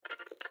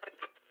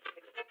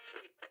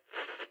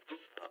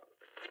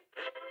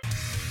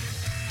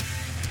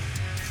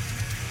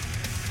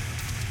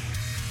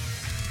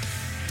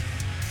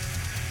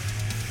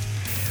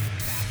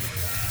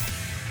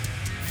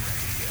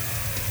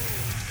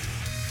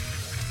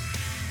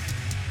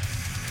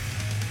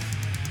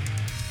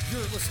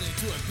You're listening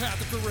to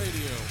Empathica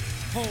Radio,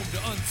 home to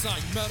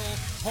unsigned metal,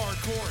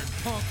 hardcore, and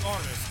punk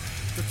artists.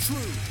 The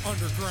true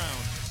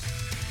underground.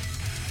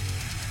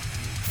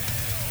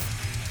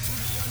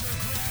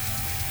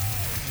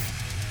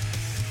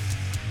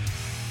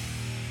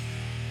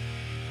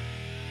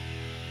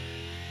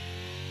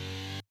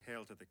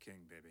 Hail to the king,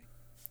 baby.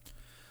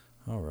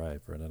 All right,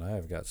 Brendan, I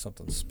have got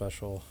something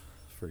special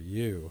for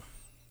you.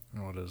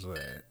 What is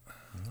that?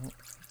 Well,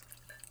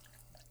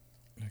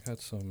 I got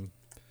some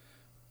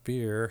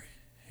beer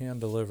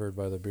hand-delivered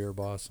by the beer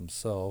boss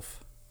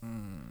himself. Let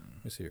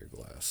me see your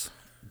glass.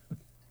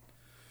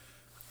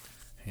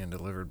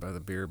 Hand-delivered by the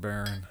beer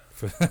baron.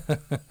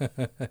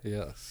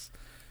 Yes.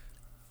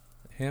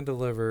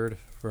 Hand-delivered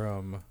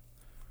from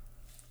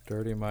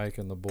Dirty Mike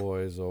and the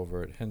boys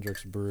over at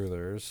Hendrix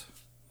Brewers.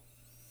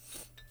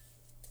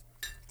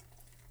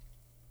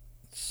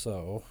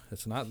 So,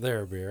 it's not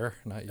their beer.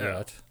 Not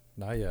yet.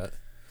 Not yet.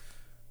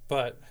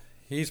 But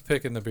he's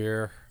picking the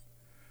beer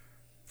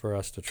for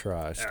us to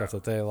try. Stuff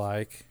that they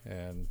like,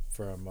 and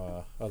from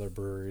other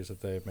breweries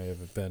that they may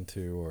have been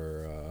to,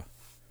 or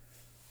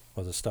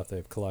the stuff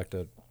they've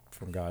collected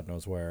from God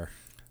knows where.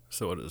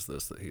 So what is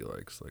this that he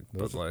likes? Like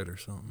Bud Light or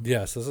something?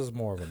 Yes, this is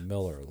more of a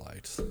Miller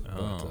Light.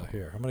 Oh. But,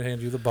 here, I'm going to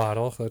hand you the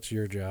bottle. That's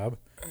your job.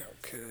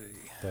 Okay.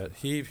 But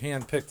he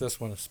hand-picked this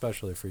one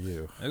especially for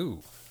you.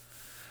 Ooh.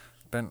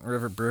 Bent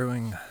River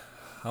Brewing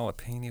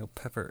Jalapeno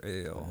Pepper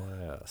Ale.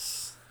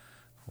 Yes.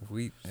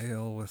 Wheat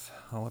ale with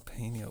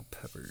jalapeno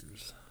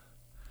peppers.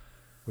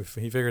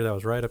 He figured that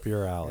was right up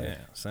your alley. Yeah,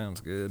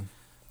 sounds good.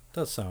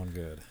 Does sound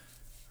good.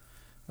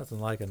 Nothing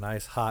like a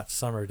nice hot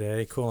summer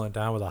day cooling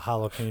down with a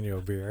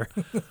jalapeno beer.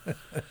 Well,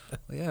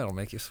 yeah, it'll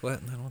make you sweat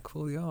and then it'll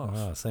cool you off.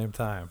 Oh, same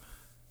time.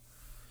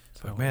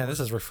 So, But man, this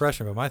is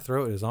refreshing, but my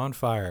throat is on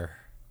fire.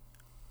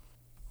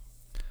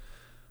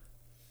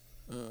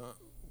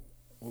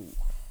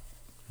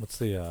 What's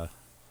the,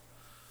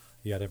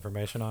 you got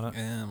information on it?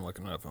 Yeah, I'm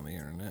looking it up on the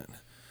internet.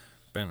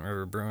 Bent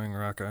River Brewing,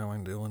 Rock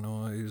Island,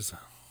 Illinois.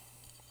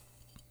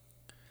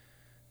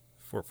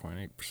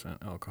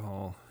 4.8%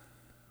 alcohol.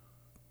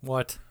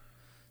 What?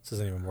 This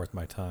isn't even worth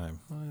my time.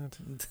 What?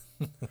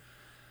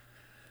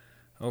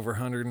 Over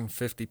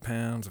 150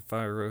 pounds of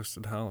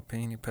fire-roasted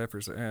jalapeno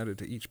peppers are added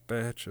to each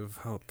batch of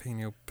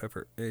jalapeno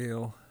pepper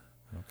ale.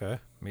 Okay.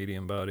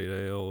 Medium-bodied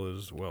ale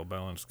is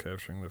well-balanced,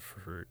 capturing the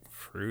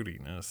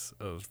fruitiness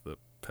of the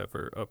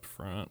pepper up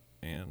front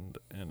and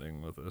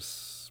ending with a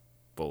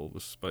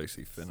bold,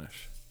 spicy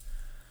finish.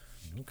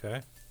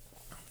 Okay.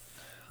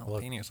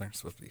 Jalapenos aren't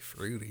supposed to be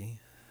fruity.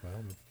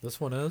 Well,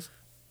 this one is.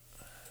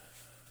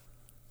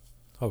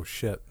 Oh,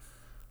 shit.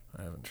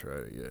 I haven't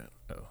tried it yet.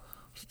 Oh,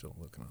 I'm still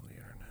looking on the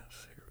internet.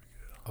 Here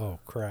we Oh,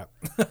 crap.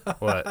 go.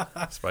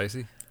 What?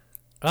 Spicy?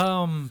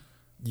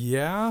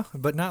 Yeah,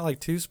 but not like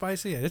too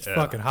spicy. It's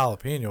fucking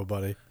jalapeno,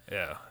 buddy.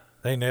 Yeah.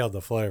 They nailed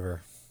the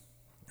flavor.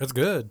 It's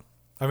good.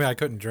 I mean, I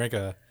couldn't drink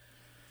a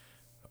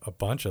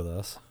bunch of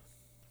this.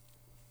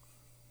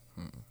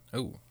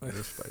 Oh, it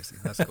is spicy.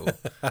 That's cool.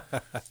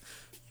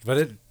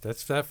 But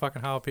that's that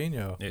fucking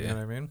jalapeno. Yeah. You know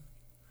what I mean?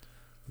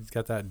 He's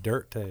got that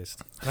dirt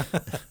taste.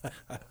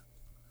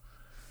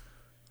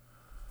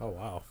 Oh,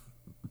 wow.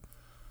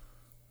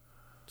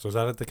 So is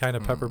that the kind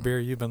of pepper beer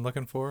you've been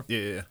looking for?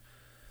 Yeah.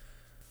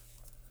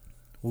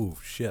 Ooh,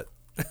 shit.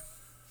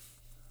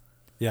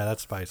 Yeah,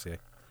 that's spicy.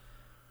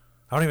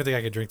 I don't even think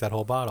I could drink that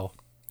whole bottle.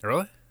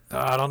 Really?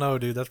 I don't know,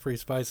 dude. That's pretty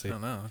spicy. I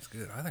don't know. That's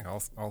good. I think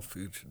all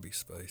food should be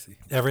spicy.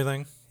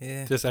 Everything?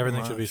 Yeah. Just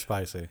everything should be much.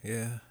 spicy.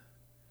 Yeah.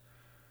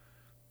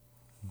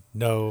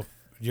 No,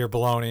 your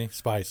bologna,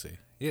 spicy.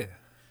 Yeah.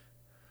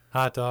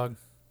 Hot dog,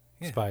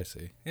 Yeah.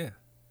 spicy. Yeah.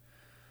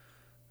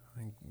 I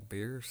think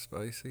beer,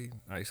 spicy.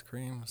 Ice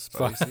cream,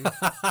 spicy.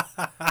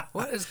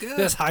 What is good?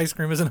 This ice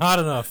cream isn't hot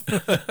enough.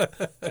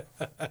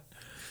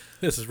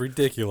 This is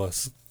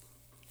ridiculous.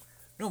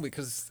 No,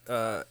 because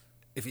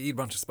if you eat a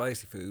bunch of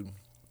spicy food,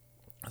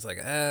 it's like,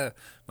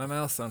 my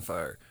mouth's on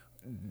fire.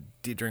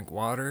 Do you drink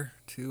water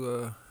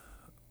to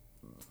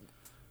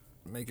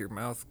make your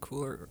mouth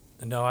cooler?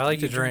 No, I like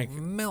to You drink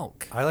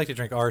milk. I like to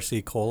drink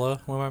RC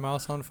cola when my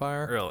mouth's on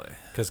fire. Really?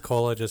 Because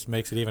cola just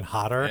makes it even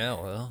hotter.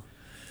 Yeah, well.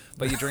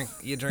 But you drink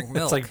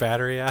milk. It's like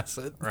battery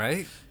acid.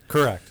 right?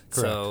 Correct.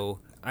 So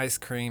ice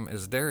cream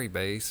is dairy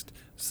based,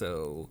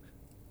 so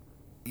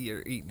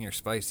you're eating your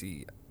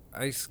spicy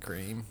ice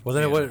cream. Well,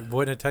 then and-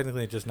 wouldn't it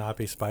technically just not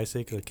be spicy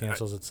because it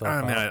cancels itself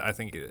I mean, out? I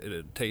think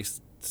it'd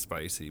taste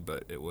spicy,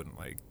 but it wouldn't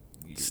like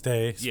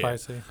Stay yeah.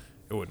 spicy.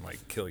 It wouldn't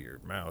like kill your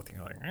mouth.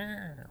 You're like,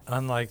 "Arr."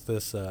 Unlike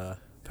this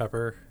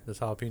pepper, this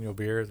jalapeno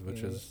beer, which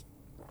is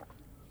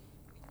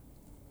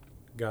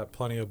got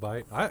plenty of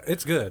bite.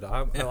 It's good.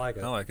 I like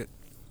it. I like it.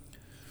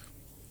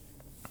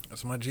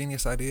 That's my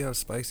genius idea of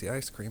spicy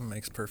ice cream.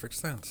 Makes perfect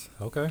sense.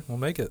 Okay, we'll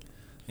make it.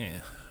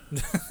 Yeah.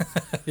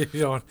 You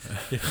don't.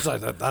 It's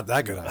like not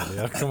that good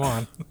idea. Come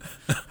on,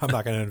 I'm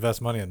not going to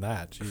invest money in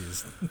that.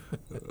 Jeez.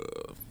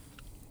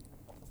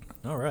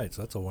 All right,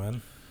 so that's a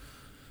win.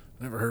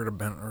 Never heard of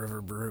Bent River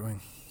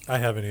Brewing. I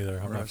haven't either.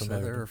 I'm Where I not say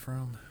familiar. they're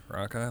from?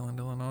 Rock Island,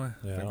 Illinois.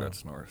 Yeah, I I think don't-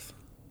 that's north.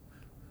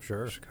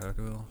 Sure.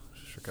 Chicago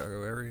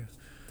area.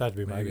 That'd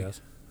be my Maybe.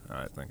 guess.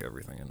 I think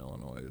everything in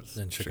Illinois is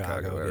In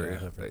Chicago area,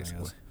 yeah, everything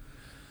basically. is.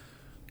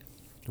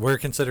 We're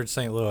considered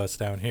St. Louis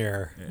down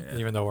here, Yeah.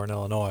 even though we're in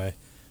Illinois.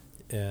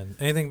 And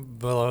anything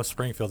below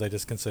Springfield, they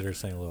just consider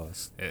St.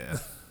 Louis. Yeah.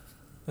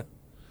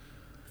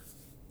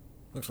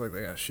 Looks like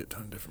they got a shit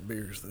ton of different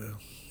beers, though.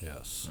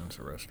 Yes. And it's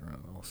a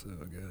restaurant also,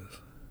 I guess.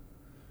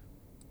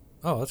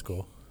 Oh, that's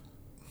cool.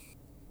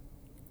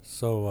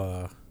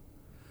 So,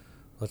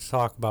 let's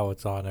talk about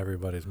what's on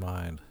everybody's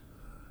mind.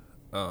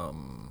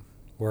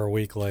 We're a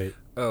week late.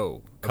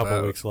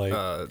 Couple weeks late.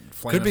 Flamin',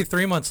 Could be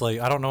 3 months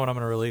late. I don't know when I'm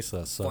going to release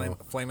this. So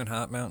Flamin'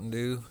 Hot Mountain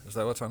Dew. Is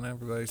that what's on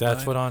everybody's that's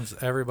mind? what on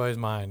everybody's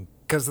mind.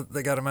 Because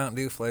they got a Mountain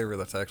Dew flavor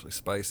that's actually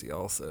spicy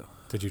also.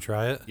 Did you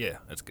try it? Yeah,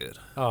 it's good.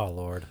 Oh,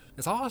 Lord.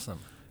 It's awesome.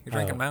 You're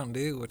drinking Oh. Mountain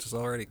Dew, which is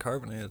already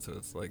carbonated, so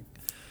it's like...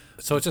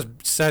 So it's just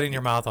setting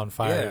your mouth on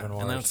fire yeah, even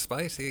and then worse. it's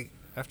spicy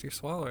after you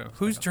swallow it.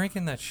 Who's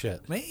drinking that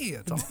shit? Me.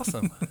 It's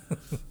awesome.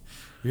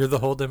 You're the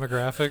whole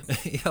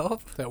demographic?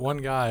 Yup. That one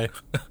guy.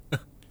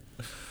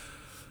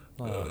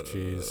 Oh,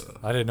 jeez.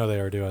 I didn't know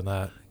they were doing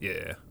that.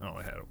 Yeah, I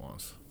only had it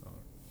once.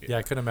 Yeah,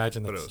 I couldn't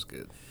imagine that. But it was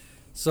good.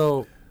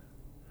 So,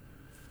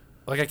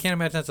 like, I can't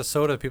imagine that's a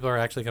soda people are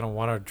actually going to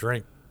want to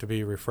drink to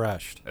be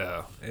refreshed.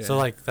 Oh, yeah. So,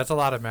 like, that's a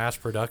lot of mass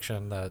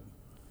production.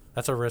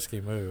 That's a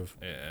risky move.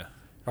 Yeah.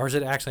 Or is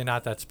it actually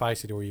not that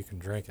spicy to where you can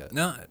drink it?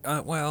 No,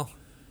 well,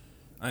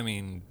 I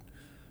mean,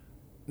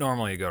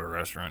 normally you go to a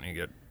restaurant and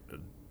you get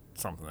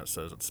something that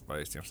says it's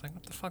spicy. I'm saying,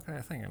 what the fuck are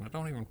I thinking? I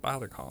don't even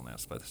bother calling that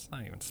spicy. It's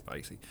not even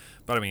spicy.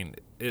 But I mean,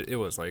 it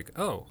was like,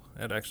 oh,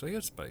 it actually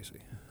is spicy.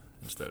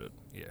 Instead of,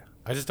 yeah.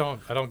 I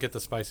don't get the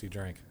spicy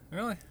drink.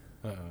 Really?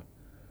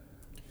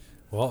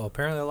 Well,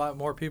 apparently a lot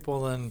more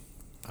people than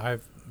I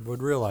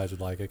would realize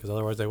would like it, because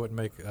otherwise they wouldn't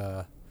make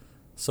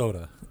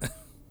soda.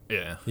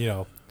 Yeah. You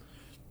know,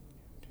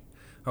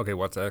 Okay,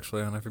 what's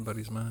actually on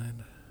everybody's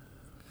mind?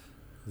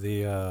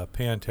 the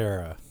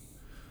Pantera.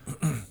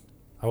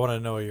 I want to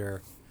know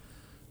your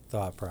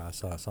thought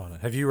process on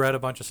it. Have you read a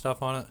bunch of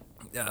stuff on it?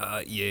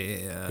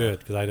 Yeah. Good,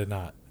 because I did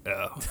not.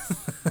 Oh.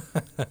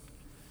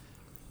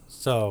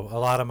 So a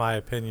lot of my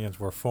opinions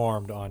were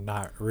formed on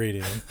not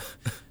reading.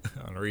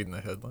 On reading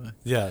the headline.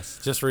 Yes,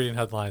 just reading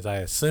headlines. I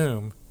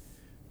assume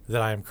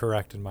that I am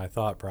correct in my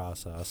thought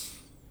process,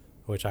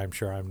 which I'm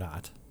sure I'm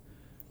not.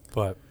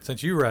 But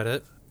since you read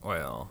it,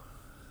 Well,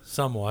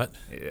 somewhat,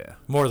 yeah.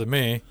 more than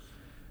me,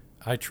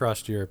 I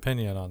trust your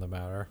opinion on the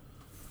matter.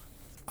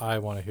 I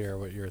want to hear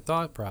what your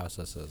thought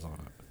process is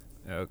on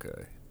it.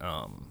 Okay.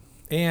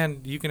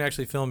 And you can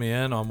actually fill me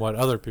in on what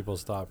other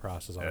people's thought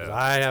process are. 'Cause Yeah.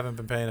 I haven't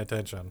been paying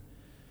attention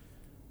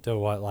to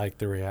what, like,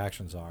 the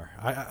reactions are.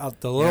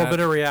 The little Yeah. bit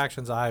of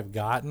reactions I've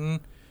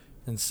gotten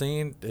and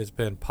seen, it's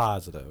been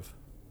positive.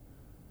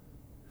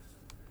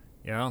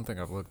 Yeah, I don't think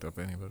I've looked up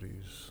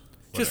anybody's.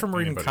 Just from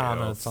reading anybody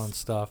comments else on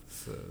stuff.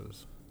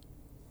 says.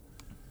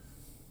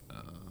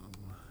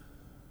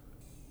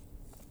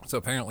 So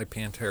apparently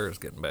Pantera is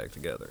getting back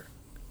together.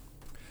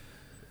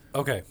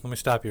 Okay, let me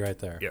stop you right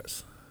there.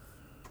 Yes.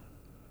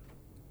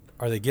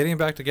 Are they getting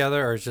back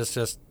together, or is this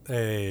just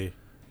a...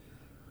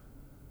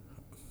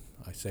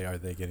 I say, are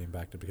they getting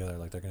back together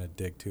like they're going to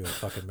dig two of the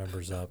fucking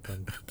members up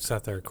and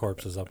set their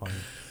corpses up on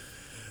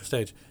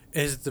stage?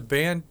 Is the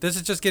band... This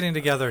is just getting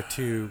together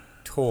to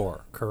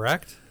tour,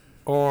 correct?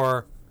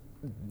 Or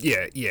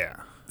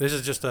Yeah. this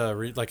is just a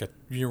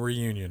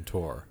reunion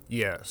tour?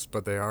 Yes,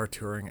 but they are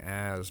touring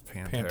as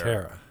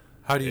Pantera.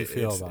 How do you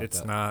feel about it's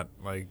that? It's not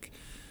like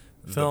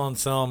Phil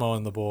Anselmo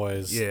and the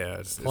boys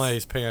it's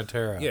plays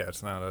Pantera. Yeah,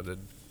 it's not a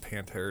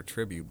Pantera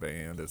tribute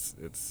band. It's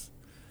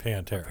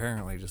Pantera.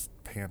 apparently just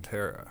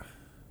Pantera.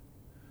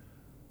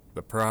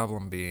 The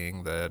problem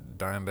being that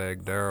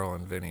Dimebag Darrell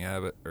and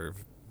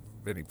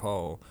Vinnie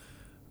Paul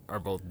are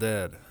both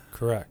dead,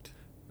 Correct.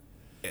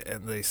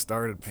 and they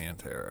started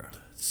Pantera.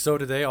 So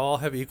do they all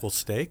have equal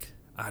stake?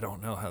 I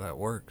don't know how that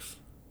works.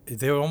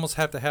 They would almost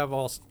have to have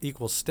all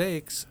equal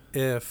stakes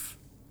if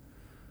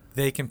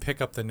they can pick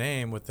up the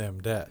name with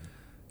them dead.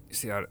 You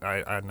see,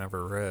 I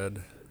never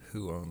read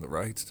who owned the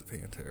rights to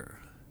Pantera.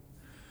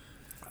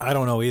 I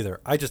don't know either.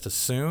 I just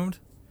assumed,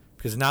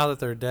 because now that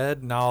they're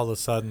dead, now all of a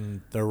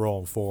sudden they're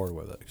rolling forward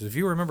with it. Because if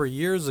you remember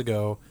years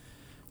ago,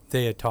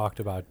 they had talked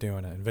about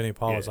doing it, and Vinnie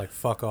Paul was Yeah. like,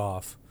 fuck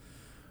off.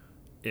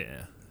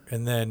 Yeah.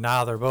 And then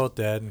now they're both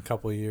dead in a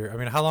couple of years. I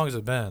mean, how long has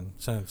it been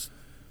since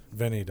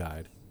Vinnie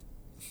died?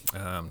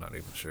 I'm not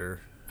even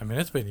sure. I mean,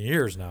 it's been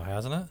years now,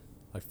 hasn't it?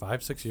 Like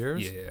 5-6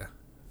 years? Yeah.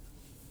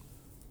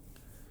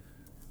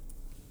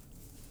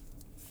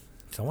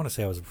 So I want to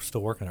say I was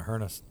still working at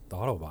Hernest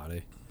Auto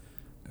Body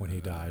when he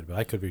died, but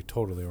I could be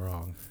totally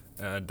wrong.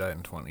 I died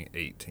in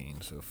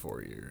 2018, so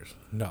 4 years.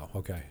 No,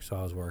 okay. So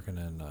I was working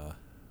in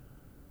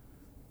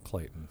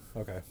Clayton.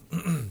 Okay.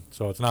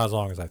 So it's not as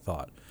long as I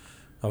thought.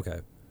 Okay.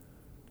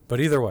 But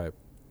either way,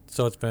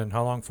 so it's been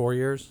how long? 4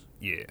 years?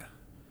 Yeah.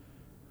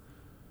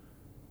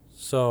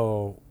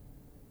 So,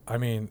 I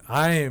mean,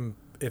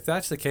 if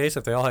that's the case,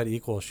 if they all had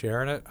equal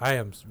share in it, I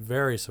am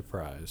very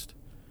surprised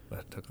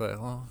That took that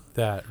long?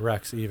 that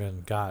Rex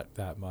even got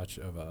that much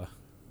of a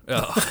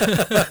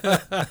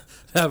Oh.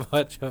 That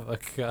much of a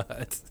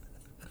cut.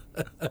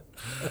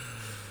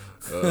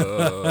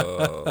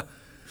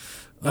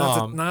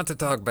 Not to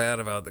talk bad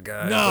about the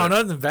guy. No, but,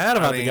 nothing bad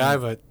about I the guy,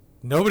 mean, but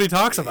nobody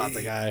talks about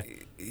the guy.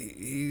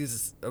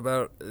 He's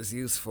about as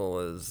useful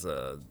as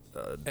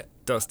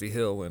Dusty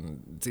Hill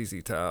and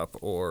ZZ Top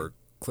or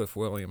Cliff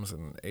Williams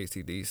and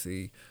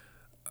AC/DC.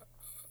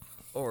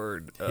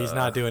 Or He's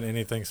not doing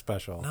anything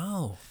special.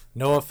 No.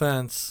 No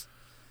offense.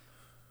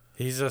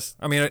 He's just.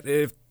 I mean,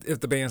 if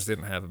the bands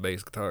didn't have a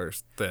bass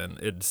guitarist, then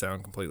it'd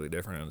sound completely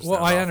different. It'd Well,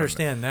 sound I off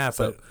understand that,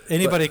 so- but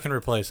anybody can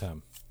replace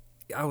him.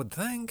 I would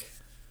think.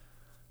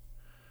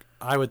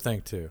 I would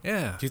think too.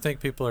 Yeah. Do you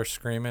think people are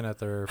screaming at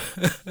their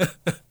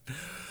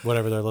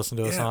whatever they're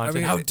listening to us Yeah, on? I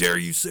mean, How dare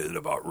you say that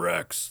about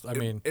Rex? I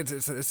mean,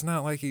 It's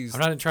not like he's. I'm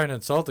not trying to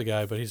insult the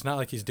guy, but he's not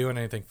like he's doing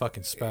anything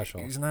fucking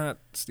special. He's not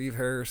Steve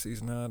Harris.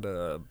 He's not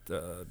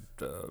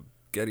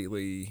Geddy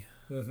Lee.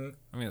 Mm-hmm.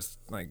 I mean, it's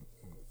like,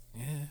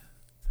 yeah,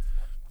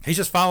 He's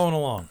just following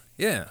along.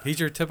 yeah,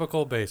 He's your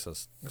typical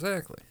bassist.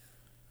 exactly.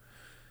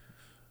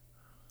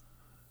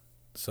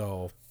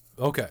 So,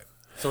 okay.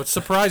 So it's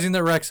surprising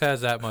that Rex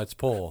has that much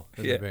pull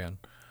in Yeah. the band.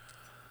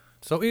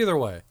 So either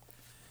way,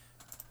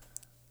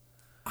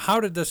 how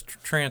did this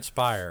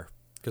transpire?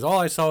 Because all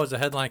I saw was the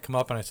headline come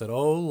up, and I said,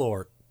 "Oh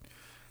Lord!"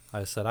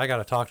 I said, "I got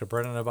to talk to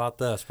Brendan about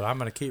this," but I'm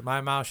going to keep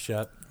my mouth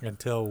shut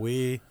until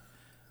we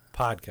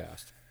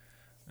podcast.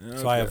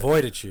 So I Okay.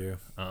 avoided you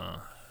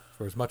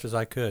for as much as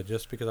I could,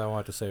 just because I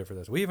wanted to save it for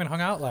this. We even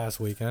hung out last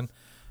weekend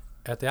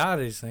at the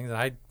Oddities thing that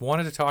I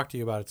wanted to talk to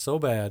you about it so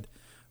bad,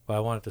 but I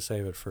wanted to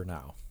save it for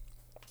now.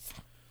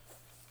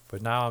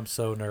 But now I'm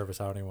so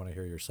nervous I don't even want to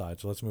hear your side.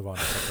 So let's move on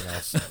to something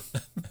else.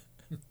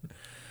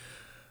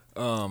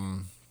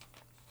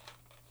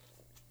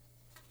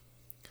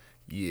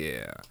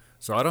 Yeah.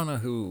 So I don't know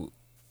who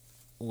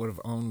would have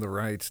owned the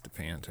rights to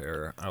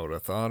Pantera. I would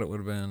have thought it would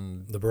have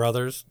been The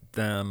brothers.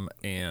 them,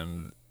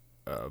 and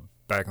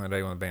back in the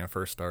day when the band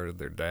first started,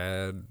 their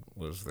dad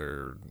was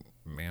their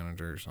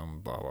manager, some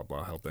blah blah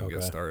blah, helped them get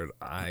Okay. started.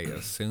 I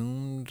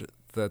assumed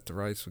that the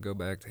rights would go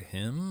back to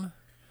him,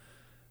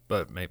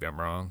 but maybe I'm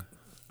wrong.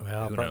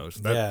 Well, Who but-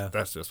 knows? yeah.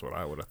 That's just what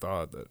I would have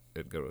thought, that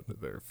it'd go to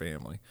their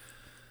family.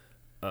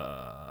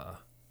 But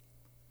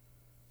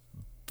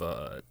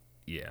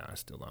yeah, I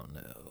still don't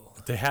know.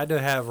 They had to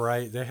have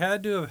They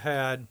had to have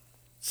had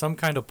some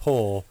kind of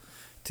pull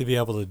to be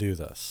able to do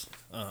this.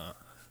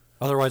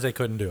 Otherwise, they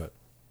couldn't do it.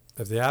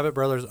 If the Abbott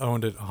brothers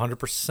owned it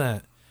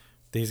 100%,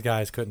 these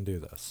guys couldn't do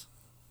this.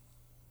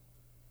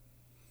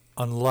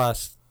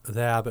 Unless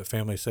the Abbott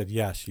family said,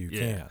 yes, you Yeah.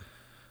 can.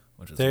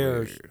 Which is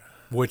There's- weird.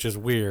 Which is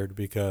weird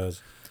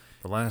because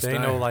The last they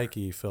I know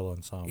likey Phil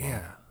and Samo.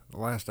 Yeah, the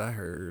last I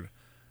heard,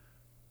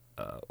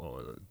 what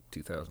was it,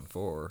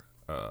 2004,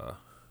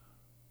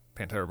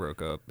 Pantera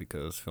broke up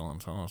because Phil and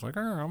Tom was like,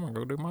 I'm going to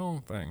go do my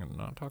own thing and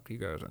not talk to you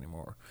guys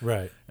anymore.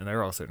 Right. And they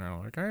were all sitting there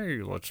like,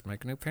 hey, let's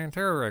make a new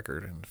Pantera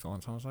record. And Phil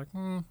and Tom was like,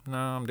 no,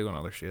 I'm doing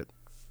other shit.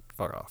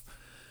 Fuck off.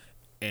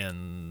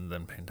 And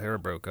then Pantera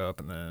broke up,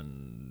 and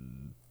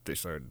then they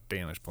started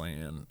Damage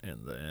Plan,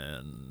 and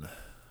then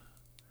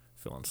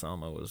Phil and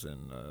Selma was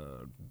in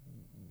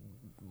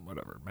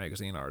whatever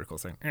magazine article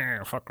saying,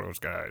 fuck those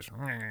guys.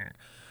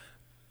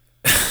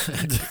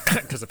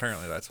 Because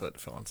apparently that's what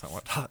Phil and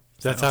Selma thought.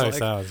 That's how it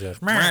sounds,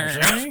 yes.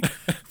 Man, see?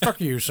 Fuck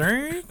you,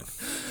 see?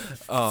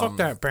 Fuck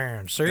that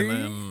band, see?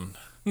 And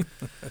then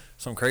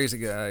some crazy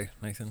guy,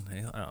 Nathan,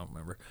 I don't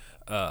remember,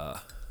 was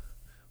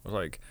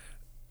like,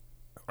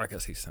 I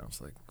guess he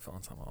sounds like Phil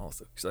and Selma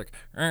also. He's like,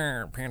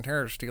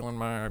 Pantera's stealing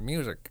my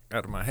music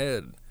out of my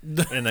head.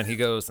 And then he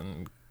goes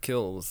and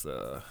kills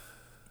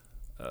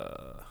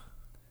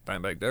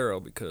Dimebag Darrell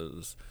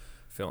because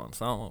Phil and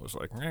Selma was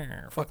like,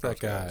 Fuck that those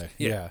guys. guy.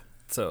 Yeah.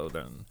 So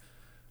then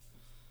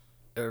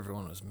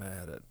everyone was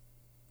mad at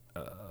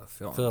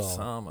Phil Phil. and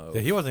Selma.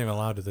 Yeah, he wasn't even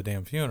allowed to the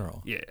damn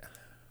funeral. Yeah.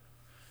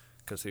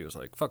 Because he was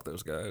like, fuck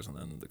those guys. And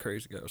then the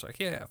crazy guy was like,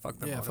 yeah, fuck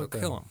them. I'll fuck go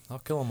kill them. I'll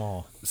kill them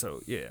all.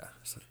 So, yeah.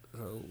 So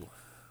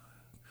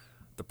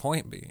the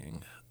point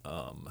being,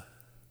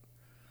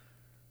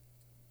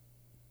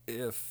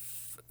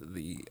 if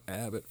the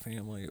Abbott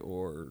family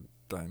or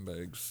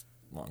Dimebag's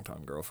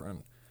longtime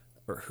girlfriend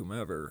or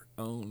whomever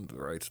owned the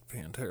rights to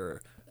Pantera,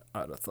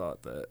 I'd have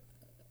thought that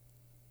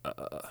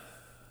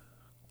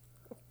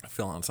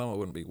Phil and Selma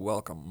wouldn't be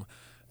welcome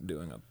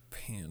doing a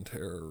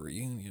Pantera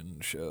reunion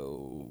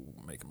show,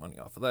 making money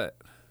off of that.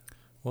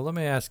 Well, let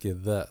me ask you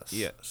this.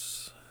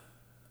 Yes.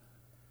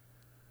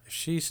 If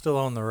she still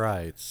owned the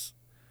rights,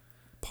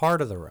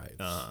 part of the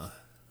rights,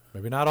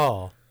 maybe not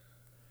all,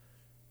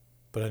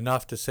 but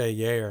enough to say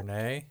yay or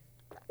nay,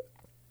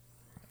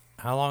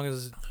 how long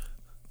is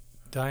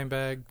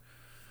Dimebag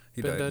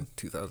He been died dead? in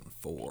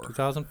 2004.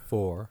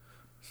 2004,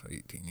 So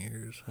 18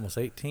 years. almost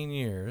 18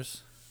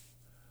 years.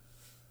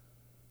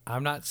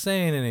 I'm not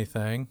saying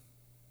anything.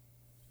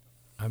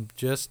 I'm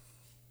just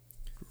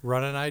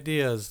running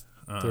ideas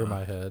through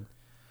my head.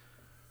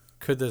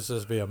 Could this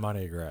just be a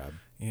money grab?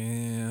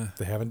 Yeah.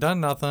 They haven't done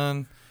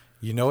nothing.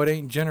 You know it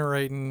ain't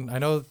generating. I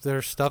know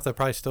there's stuff that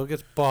probably still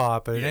gets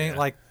bought, but it ain't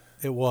like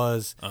it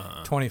was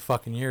 20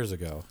 fucking years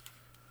ago.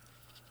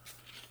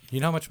 You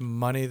know how much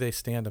money they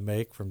stand to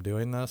make from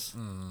doing this?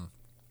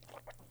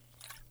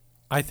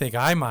 I think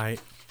I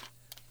might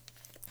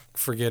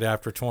forget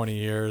after 20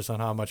 years on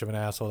how much of an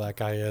asshole that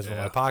guy is when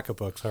my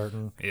pocketbook's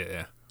hurting.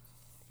 Yeah.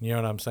 You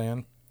know what I'm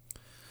saying?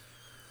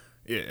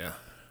 Yeah.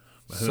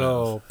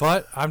 So,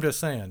 but I'm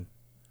just saying.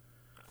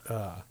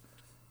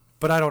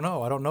 But I don't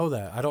know. I don't know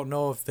that. I don't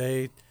know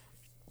if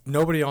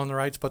nobody owned the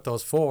rights but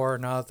those four.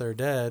 Now that they're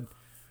dead,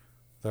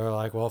 they're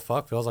like, well,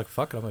 fuck. Phil's like,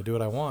 fuck it. I'm going to do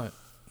what I want.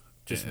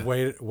 Just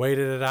waited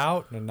it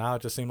out, and now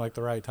it just seemed like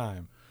the right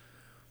time.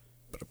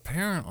 But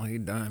apparently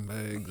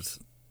Dimebag's,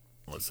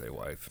 let's say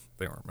wife,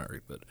 they weren't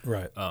married, but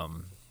right.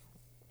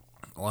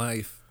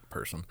 Wife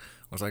person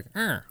was like,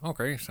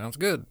 okay, sounds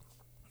good.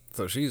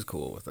 So she's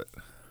cool with it.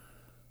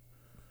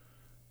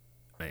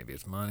 Maybe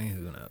it's money,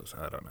 who knows?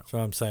 I don't know. So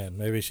I'm saying,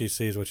 maybe she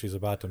sees what she's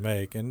about to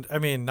make. And, I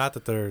mean, not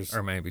that there's...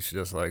 Or maybe she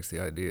just likes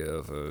the idea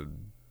of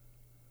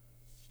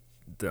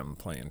them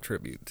playing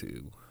tribute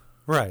to...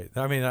 Right.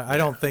 I mean, I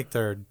don't think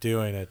they're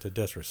doing it to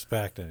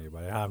disrespect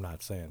anybody. I'm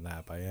not saying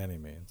that by any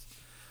means.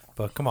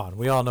 But come on,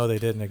 we all know they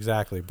didn't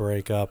exactly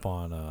break up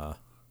on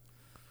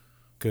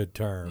good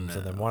terms. No.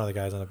 And then one of the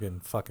guys ended up getting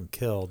fucking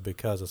killed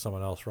because of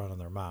someone else running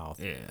their mouth.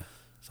 Yeah.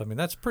 So, I mean,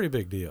 that's a pretty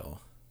big deal.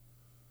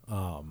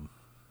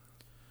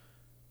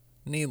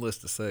 Needless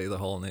to say, the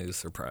whole news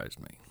surprised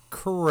me.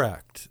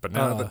 Correct. But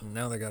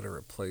now they got to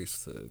replace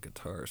the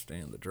guitarist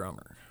and the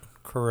drummer.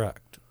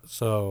 Correct.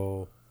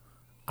 So...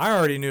 I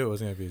already knew it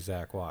was going to be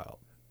Zakk Wylde.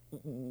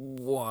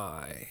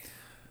 Why?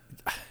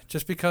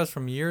 Just because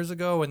from years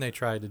ago when they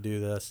tried to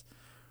do this,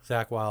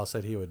 Zakk Wylde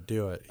said he would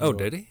do it.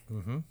 Did he?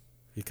 Mm-hmm.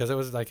 Because it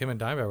was like him and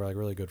Dimebag were like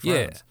really good friends.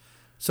 Yeah.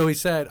 So he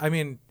said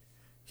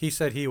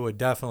he would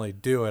definitely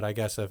do it, I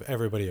guess, if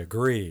everybody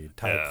agreed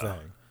type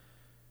thing.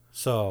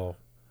 So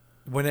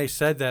when they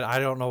said that, I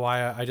don't know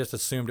why, I just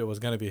assumed it was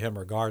going to be him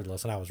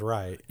regardless, and I was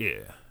right.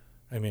 Yeah.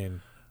 I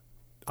mean...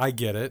 I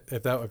get it.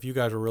 If you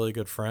guys were really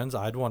good friends,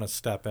 I'd want to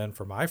step in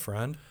for my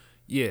friend.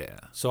 Yeah.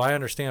 So I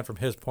understand from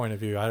his point of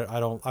view. I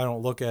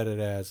don't look at it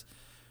as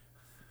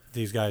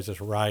these guys just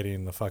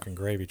riding the fucking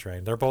gravy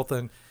train. They're both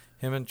in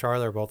him and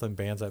Charlie are both in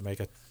bands that make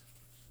it.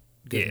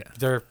 Good.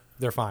 Yeah.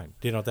 They're fine.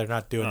 You know, they're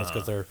not doing this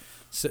because they're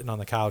sitting on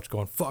the couch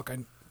going, "Fuck,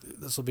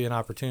 this will be an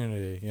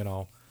opportunity." You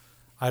know,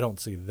 I don't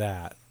see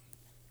that.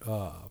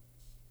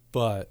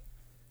 But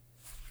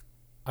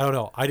I don't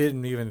know. I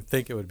didn't even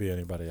think it would be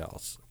anybody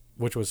else.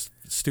 Which was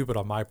stupid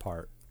on my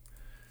part.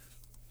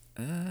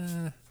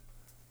 Because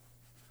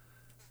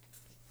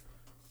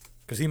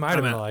he might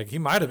have been like,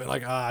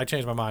 I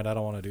changed my mind. I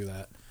don't want to do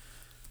that.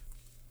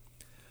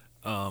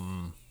 I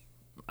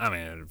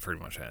mean, it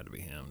pretty much had to be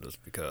him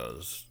just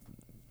because.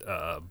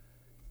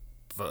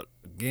 But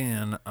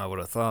again, I would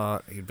have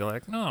thought he'd be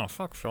like, no,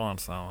 fuck Phil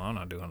Anselmo. I'm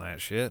not doing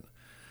that shit.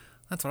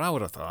 That's what I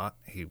would have thought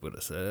he would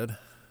have said.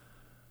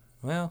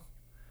 Well.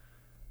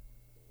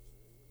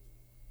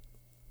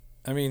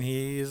 I mean,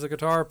 he's a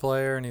guitar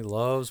player, and he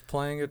loves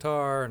playing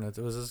guitar, and it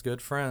was his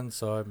good friend,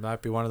 so it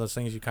might be one of those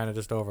things you kind of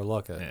just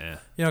overlook it. Yeah.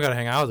 You don't got to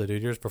hang out with the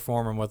dude. You're just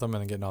performing with him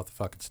and then getting off the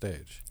fucking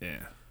stage.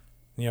 Yeah.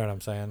 You know what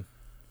I'm saying?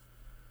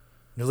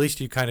 At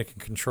least you kind of can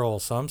control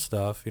some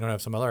stuff. You don't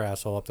have some other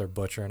asshole up there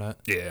butchering it.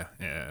 Yeah,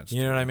 yeah.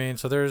 You know what I mean?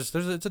 So it's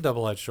a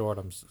double-edged sword,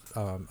 I'm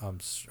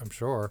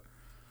sure.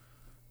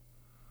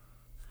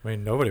 I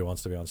mean, nobody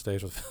wants to be on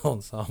stage with Phil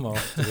Anselmo,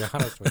 to be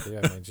honest with you.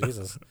 I mean,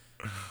 Jesus.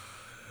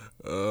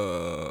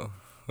 Phil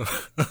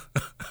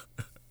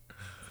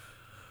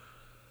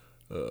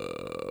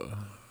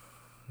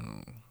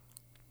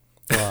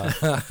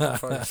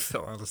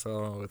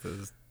Anselmo with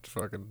his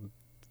fucking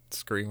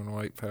screaming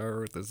white power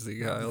with the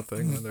Z Heil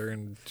thing when they're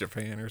in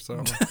Japan or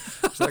something.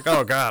 It's like,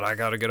 oh god, I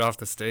gotta get off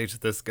the stage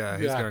with this guy.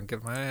 He's gonna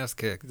get my ass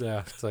kicked.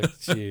 Yeah, it's like,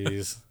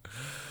 jeez.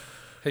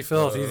 Hey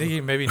Phil, do you think you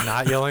can maybe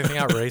not yell anything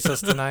out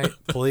racist tonight,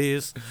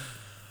 please?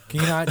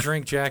 Can you not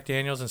drink Jack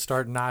Daniels and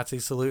start Nazi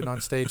saluting on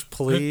stage,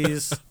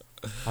 please?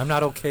 I'm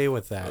not okay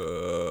with that.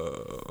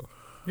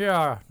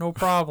 Yeah, no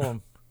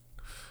problem.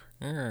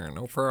 Yeah,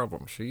 no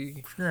problem.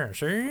 See? Yeah,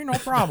 see? No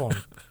problem.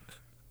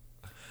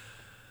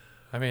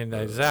 I mean,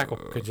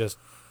 Zakk could just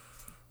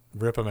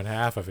rip him in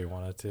half if he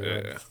wanted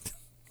to. Yeah.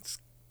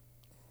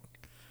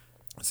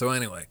 So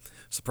anyway,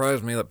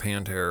 surprised me that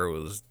Pantera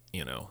was,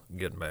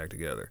 getting back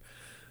together.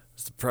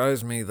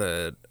 Surprised me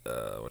that,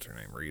 what's her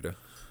name, Rita?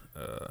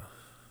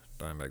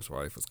 Dimebag's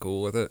wife was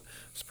cool with it.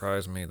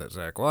 Surprised me that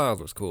Zakk Wylde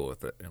was cool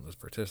with it and was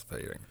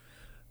participating.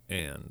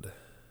 And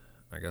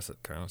I guess it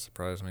kind of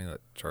surprised me that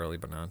Charlie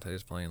Benante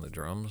is playing the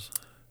drums.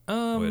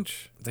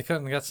 Which they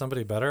couldn't have got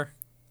somebody better.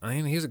 I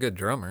mean, he's a good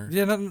drummer.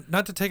 Yeah,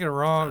 not to take it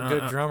wrong,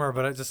 good drummer,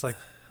 but I just like.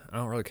 I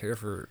don't really care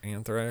for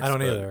Anthrax. I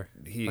don't either.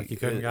 He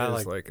couldn't got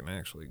like an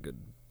actually good.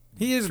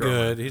 He is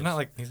drummer.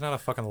 Good. He's not a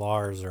fucking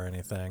Lars or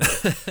anything.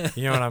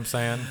 You know what I'm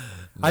saying?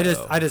 No.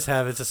 I just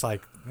have it's just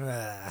like.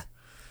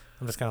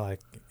 I'm just kind of like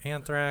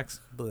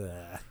Anthrax, blah.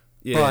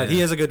 Yeah. But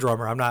he is a good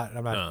drummer. I'm not.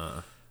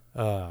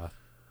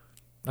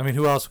 I mean,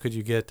 who else could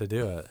you get to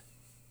do it?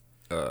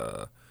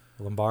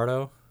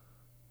 Lombardo?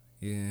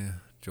 Yeah,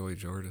 Joey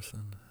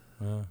Jordison.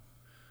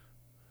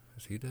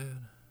 Is he dead?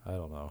 I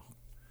don't know.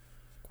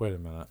 Wait a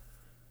minute.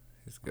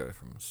 He's the guy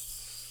from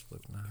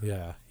Slipknot.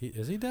 Yeah.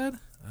 Is he dead?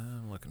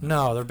 I'm looking.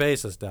 No, their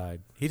bassist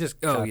died. He just.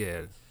 Yeah,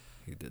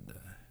 he did die.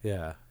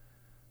 Yeah.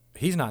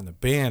 He's not in the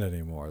band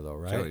anymore, though,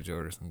 right? Joey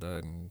Jordison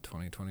died in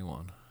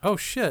 2021. Oh,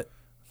 shit.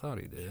 I thought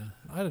he did.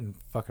 I didn't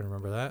fucking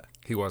remember that.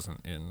 He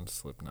wasn't in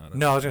Slipknot.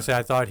 No, I was going to say,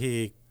 I thought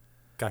he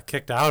got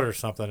kicked out or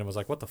something and was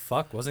like, what the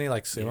fuck? Wasn't he,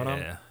 like, suing him?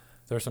 Yeah.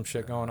 There was some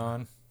shit going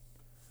on.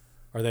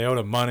 Or they owed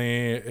him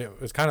money. It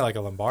was kind of like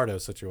a Lombardo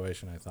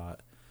situation, I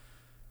thought.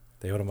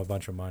 They owed him a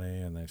bunch of money,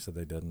 and they said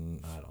they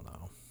didn't. I don't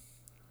know.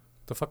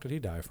 The fuck did he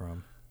die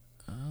from?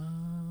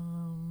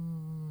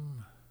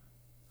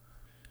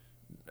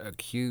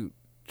 Acute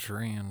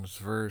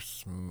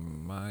transverse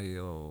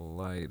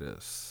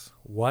myelitis.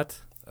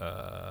 What?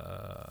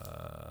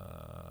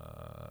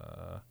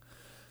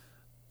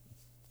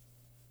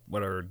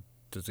 Whatever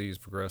disease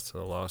progressed to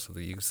the loss of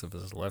the use of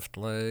his left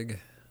leg.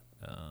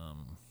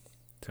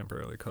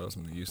 Temporarily cost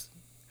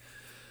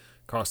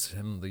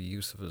him the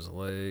use of his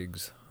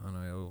legs.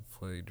 Unable to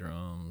play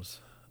drums.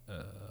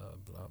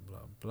 Blah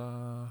blah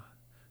blah.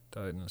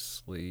 Died in his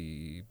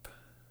sleep.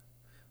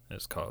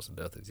 His cause of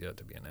death is yet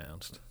to be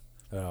announced.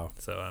 Oh.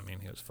 So I mean,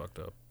 he was fucked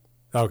up.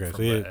 Okay, so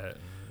from that, and-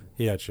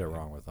 he had shit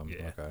wrong with him.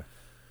 Yeah. Okay.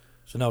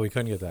 So no, we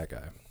couldn't get that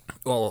guy.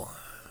 Well,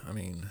 I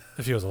mean,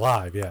 If he was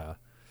alive, yeah.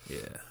 yeah.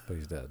 But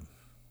he's dead.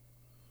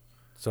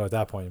 So at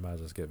that point, you might as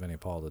well just get Vinnie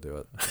Paul to do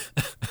it.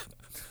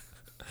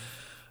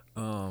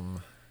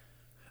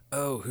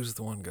 Oh, who's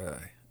the one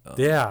guy?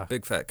 Yeah.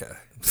 Big fat guy.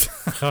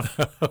 Oh,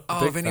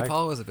 Oh, Vinnie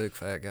Paul was a big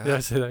fat guy. Yeah,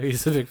 so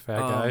he's a big fat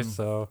guy, Um,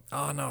 so.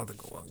 Oh no,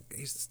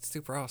 he's a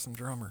super awesome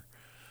drummer.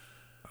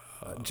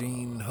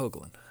 Gene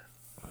Hoglan.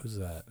 Who's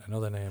that? I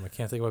know the name. I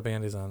can't think of what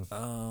band he's on.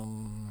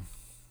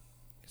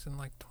 He's in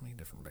like 20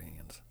 different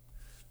bands.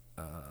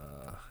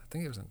 I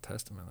think he was in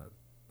Testament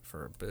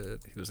for a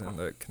bit. He was in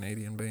the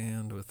Canadian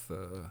band with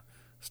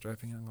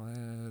Strapping Young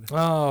Lad.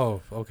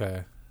 Oh,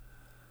 okay.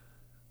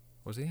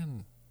 Was he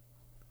in?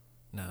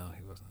 No,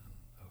 he wasn't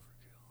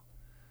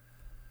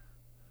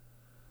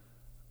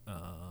in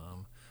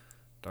Overkill.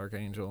 Dark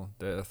Angel,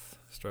 Death,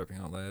 Strapping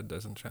Young Lad,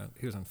 Disenchant.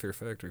 He was in Fear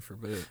Factory for a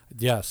bit.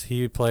 Yes,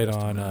 he played Just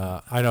a on.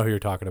 minute. I know who you're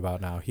talking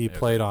about now. He Yeah.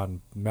 played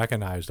on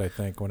Mechanized, I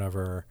think,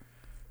 whenever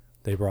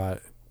they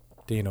brought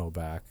Dino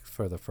back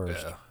for the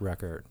first Yeah.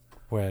 record,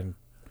 when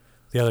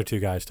the other two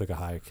guys took a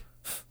hike.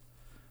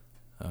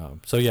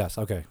 So yes,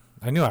 okay.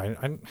 I knew I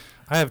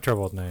have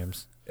trouble with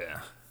names. Yeah.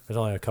 There's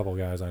only a couple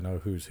guys I know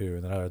who's who,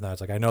 and then other than that,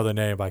 it's like I know the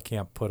name, but I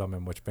can't put them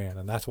in which band,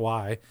 and that's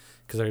why,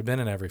 because they've been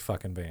in every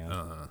fucking band.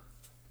 I'm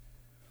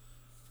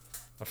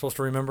supposed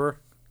to remember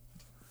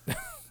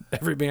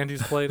every band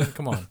he's played in.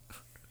 Come on.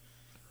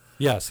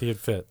 Yes, he'd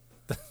fit.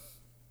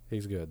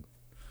 He's good.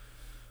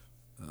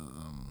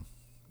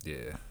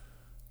 Yeah.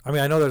 I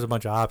mean, I know there's a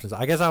bunch of options.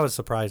 I guess I was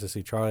surprised to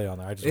see Charlie on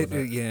there. I just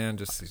wasn't- Yeah, and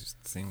just he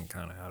seemed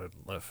kind of out of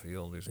left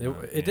field. He's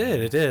not, it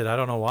did. I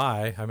don't know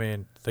why. I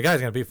mean, the guy's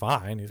gonna be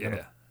fine. He's gonna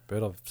Yeah.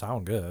 it'll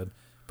sound good.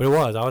 But it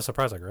was. I was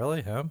surprised. Like,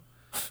 really, him?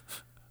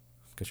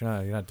 Because you're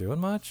not doing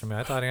much. I mean,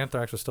 I thought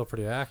Anthrax was still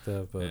pretty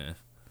active, but Yeah.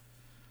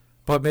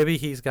 but maybe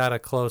he's got a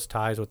close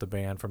ties with the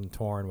band from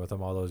touring with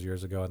them all those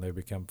years ago, and they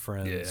become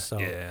friends. Yeah. So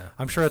Yeah.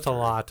 I'm sure it's a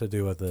lot to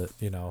do with it.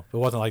 It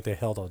wasn't like they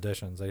held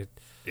auditions.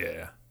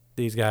 Yeah.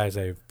 These guys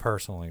they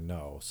personally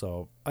know,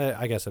 so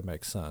I guess it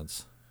makes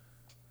sense.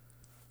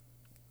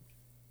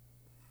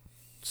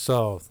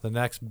 So the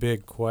next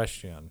big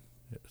question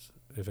is,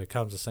 if it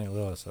comes to St.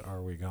 Louis,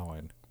 are we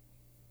going?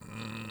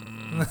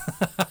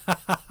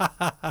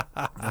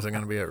 Is it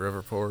going to be at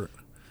Riverport?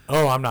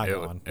 Oh, I'm not It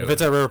going. would- If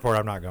it's at Riverport,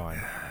 I'm not going.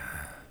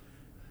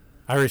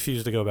 I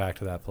refuse to go back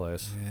to that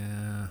place.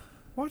 Yeah.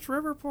 What's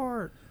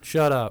Riverport?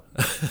 Shut up.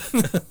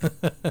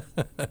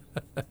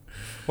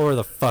 Or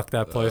the fuck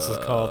that place is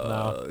called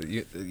now.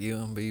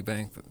 UMB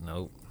Bank.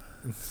 Nope.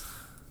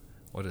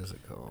 What is it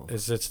called?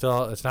 Is it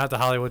still? It's not the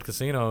Hollywood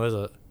Casino, is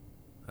it?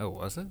 Oh,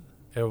 was it?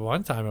 At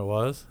one time it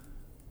was.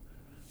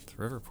 It's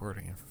Riverport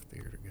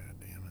Amphitheater. God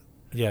damn it.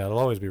 Yeah, it'll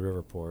always be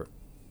Riverport.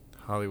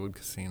 Hollywood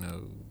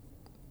Casino.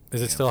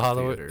 Is it still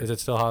Hollywood? Amphitheater. Is it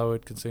still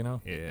Hollywood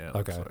Casino? Yeah. It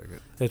Okay. Looks like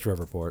it. It's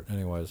Riverport,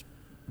 anyways.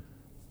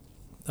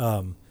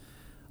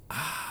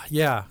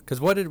 Yeah, because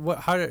what do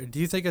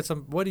you think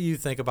what do you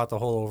think about the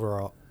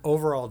whole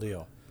overall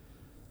deal?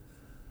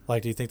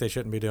 Like, do you think they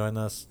shouldn't be doing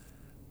this?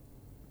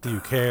 Do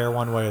you care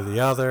one way or the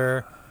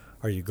other?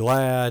 Are you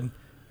glad?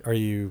 Do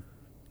you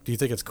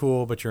think it's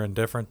cool but you're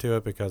indifferent to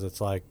it because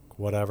it's like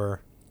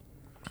whatever?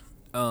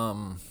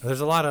 There's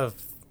a lot of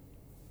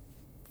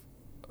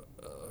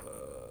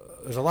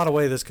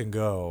way this can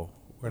go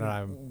when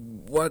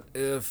I'm What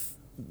if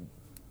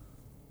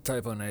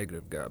Typo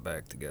Negative got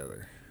back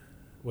together?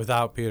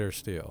 without Peter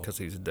Steele, Because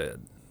he's dead.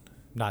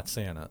 not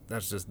seeing it.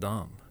 That's just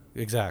dumb.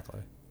 Exactly.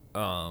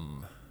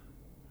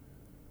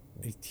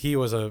 He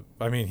was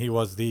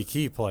the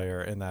key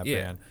player in that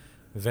Yeah. band.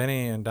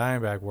 Vinny and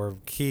Dimebag were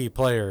key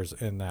players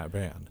in that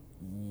band,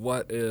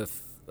 What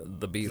if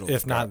the Beatles?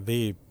 if not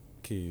the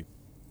key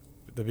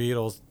the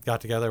Beatles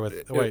got together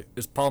with wait.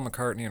 Is Paul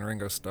McCartney and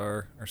Ringo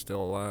Starr are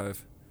still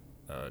alive?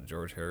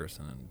 George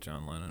Harrison and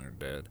John Lennon are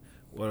dead.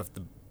 What if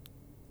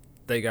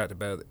they got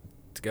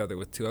together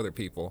with two other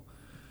people?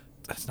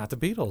 That's not the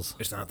Beatles.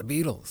 It's not the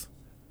Beatles.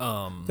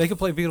 They could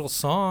play Beatles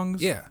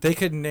songs. Yeah. They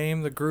could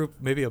name the group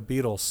maybe a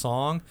Beatles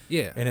song.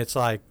 Yeah. And it's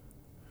like,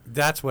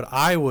 that's what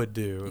I would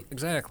do.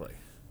 Exactly.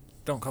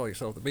 Don't call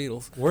yourself the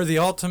Beatles. We're the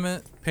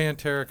ultimate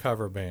Pantera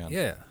cover band.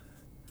 Yeah.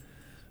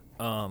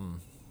 But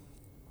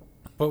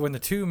when the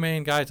two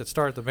main guys that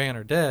started the band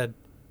are dead,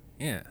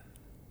 Yeah.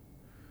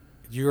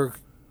 you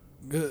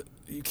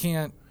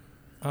can't.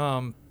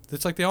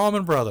 It's like the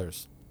Allman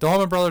Brothers. The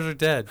Allman Brothers are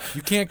dead.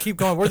 You can't keep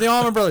going. We're the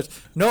Allman Brothers.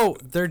 No,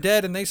 they're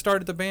dead and they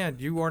started the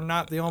band. You are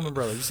not the Allman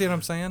Brothers. You see what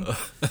I'm saying?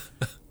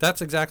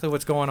 That's exactly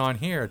what's going on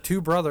here.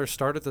 Two brothers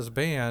started this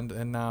band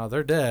and now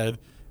they're dead,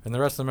 and the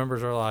rest of the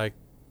members are like,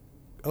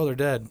 oh, they're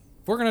dead.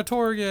 We're gonna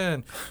tour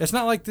again. It's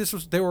not like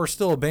they were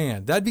still a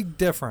band. That'd be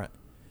different.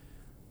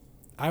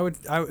 It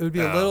would be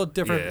a little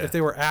different if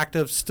they were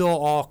active, still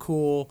all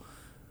cool,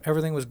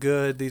 everything was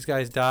good. These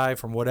guys died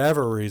from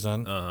whatever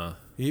reason.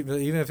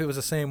 Even if it was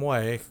the same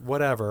way,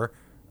 whatever.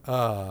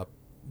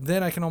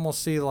 Then I can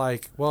almost see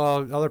like,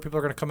 well, other people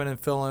are going to come in and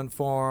fill in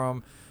for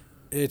them.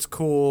 It's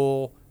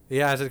cool.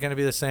 Yeah, is it going to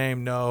be the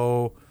same?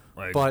 No.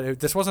 But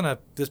this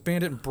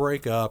band didn't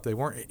break up. They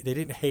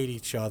didn't hate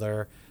each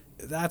other.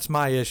 That's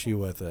my issue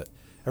with it.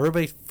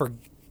 Everybody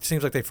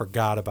seems like they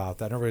forgot about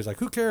that. And everybody's like,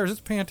 who cares?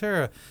 It's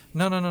Pantera.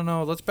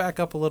 No. Let's back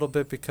up a little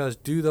bit, because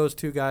do those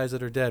two guys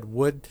that are dead,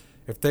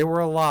 if they were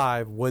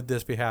alive, would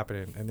this be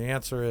happening? And the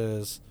answer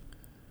is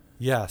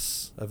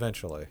yes,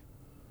 eventually.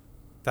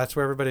 That's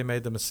where everybody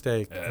made the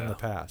mistake in the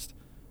past.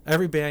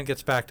 Every band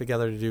gets back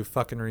together to do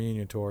fucking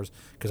reunion tours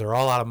because they're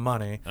all out of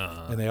money,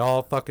 and they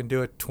all fucking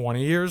do it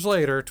 20 years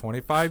later,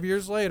 25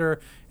 years later,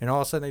 and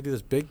all of a sudden they do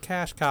this big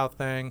cash cow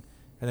thing,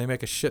 and they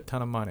make a shit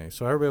ton of money.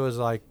 So everybody was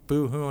like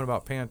boo-hooing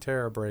about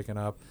Pantera breaking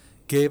up.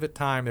 Gave it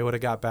time, they would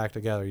have got back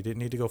together. You didn't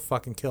need to go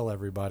fucking kill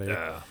everybody.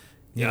 Yeah.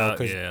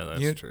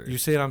 That's true. You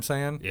see what I'm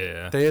saying?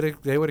 Yeah.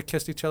 They would have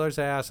kissed each other's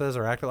asses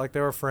or acted like they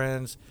were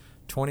friends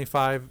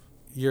 25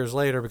 years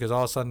later, because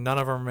all of a sudden none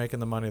of them are making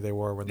the money they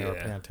were when they were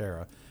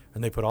Pantera.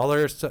 And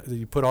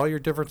you put all your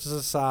differences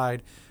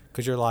aside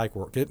because you're like,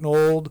 we're getting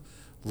old.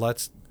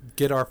 Let's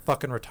get our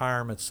fucking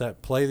retirement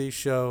set. Play these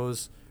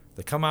shows.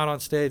 They come out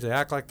on stage. They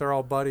act like they're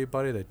all buddy.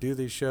 They do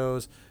these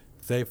shows.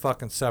 They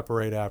fucking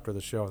separate after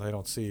the show, and they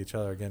don't see each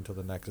other again till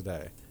the next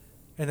day.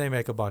 And they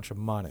make a bunch of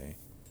money.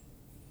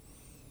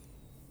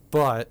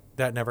 But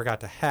that never got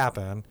to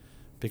happen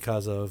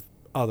because of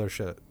other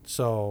shit.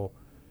 So,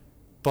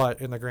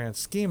 but in the grand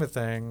scheme of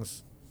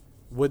things,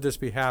 would this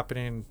be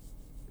happening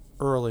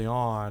early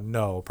on?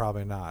 No,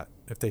 probably not.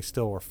 If they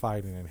still were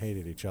fighting and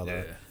hated each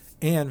other.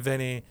 Yeah. And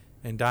Vinny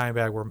and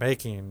Dimebag were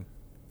making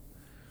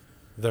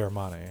their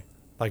money,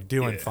 like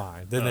doing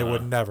fine. Then they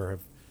would never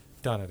have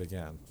done it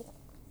again.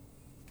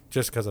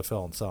 Just because of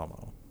Phil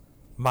Anselmo.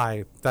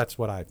 That's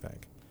what I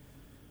think.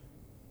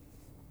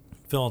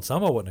 Phil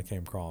Anselmo wouldn't have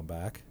came crawling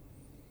back.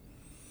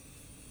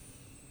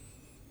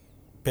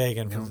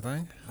 Begging for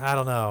think? I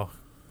don't know.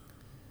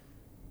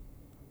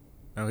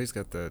 Oh, he's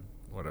got the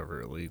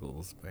whatever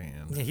illegals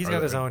band. Yeah, he's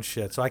got his own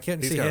shit, so I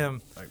couldn't see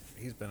him.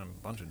 He's been in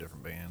a bunch of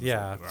different bands.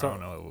 Yeah, so I don't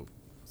know.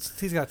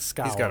 He's got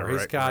Scour.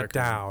 He's got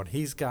Down.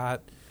 He's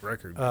got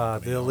record.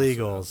 The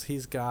illegals.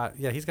 He's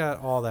got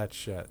all that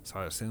shit. So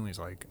I assume he's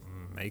like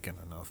making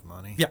enough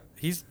money. Yeah,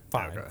 he's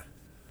fine. Okay.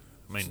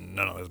 I mean,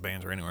 none of those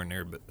bands are anywhere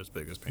near as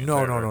big as Pantera.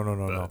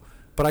 No.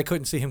 But I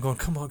couldn't see him going,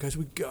 come on, guys,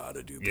 we got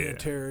to do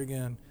Pantera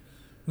again.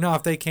 No,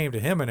 if they came to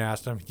him and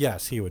asked him,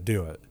 yes, he would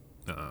do it.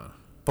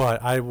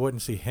 But I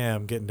wouldn't see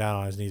him getting down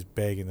on his knees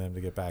begging them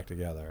to get back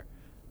together.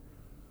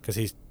 Because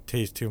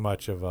he's too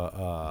much of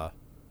a,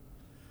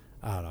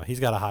 I don't know, he's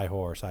got a high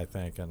horse, I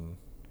think. And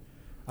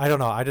I don't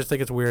know, I just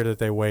think it's weird that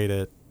they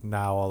waited.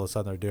 Now all of a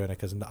sudden they're doing it,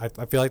 because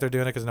I feel like they're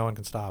doing it because no one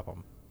can stop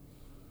them.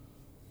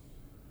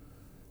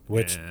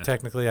 Which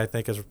technically I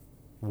think is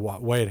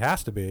what way it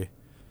has to be,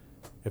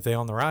 if they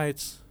own the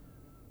rights.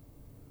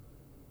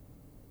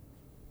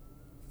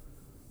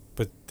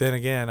 But then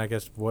again, I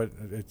guess would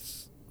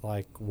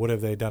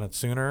have they done it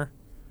sooner,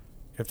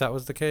 if that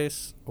was the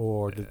case,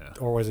 or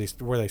were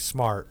they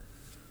smart?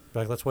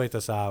 Like, let's wait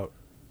this out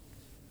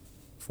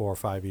 4 or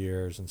 5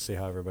 years and see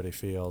how everybody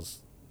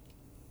feels.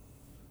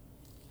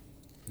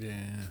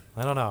 Yeah.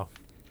 I don't know.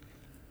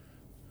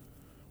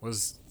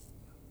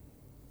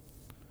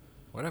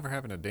 Whatever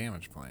happened to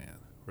Damage Plan?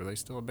 Were they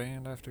still a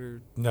band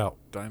after No.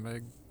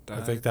 Dimebag died?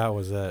 I think that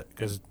was it.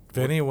 Because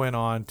Vinny went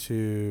on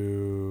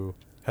to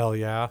Hell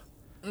Yeah.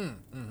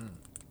 Mm-hmm.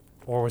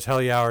 Or was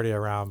Hell Yeah already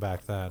around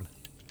back then?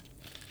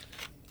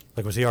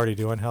 Like, was he already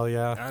doing Hell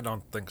Yeah? I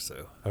don't think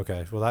so.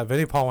 Okay. Well,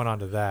 Vinny Paul went on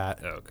to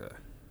that. Okay.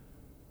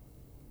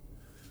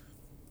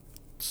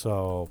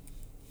 So,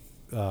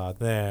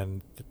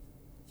 then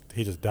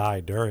he just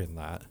died during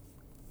that.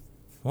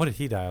 What did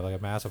he die of? Like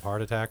a massive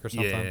heart attack or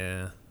something?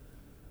 Yeah.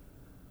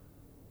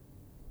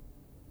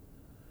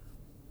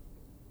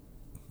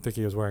 Think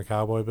he was wearing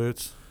cowboy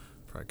boots?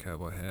 Probably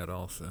Cowboy Hat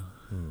also.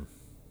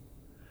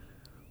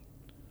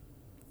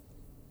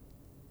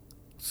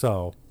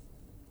 So,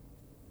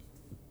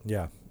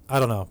 yeah, I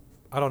don't know.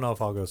 I don't know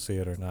if I'll go see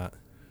it or not.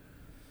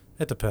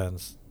 It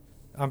depends.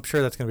 I'm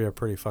sure that's gonna be a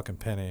pretty fucking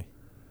penny.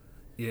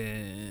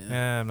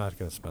 Yeah. I'm not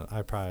gonna spend.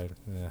 I probably.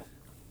 Yeah.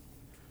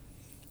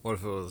 What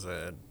if it was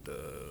at,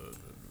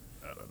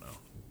 I don't know,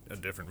 a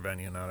different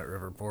venue, not at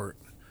Riverport?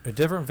 A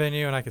different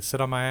venue, and I could sit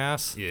on my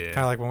ass. Yeah. Kind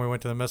of like when we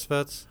went to the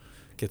Misfits,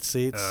 get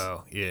seats.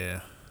 Oh,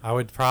 yeah. I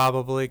would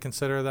probably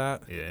consider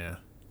that. Yeah.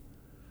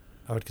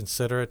 I would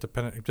consider it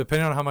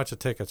depending on how much the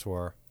tickets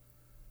were.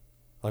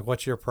 Like,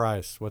 what's your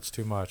price? What's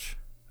too much?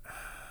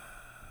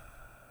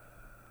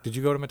 Did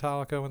you go to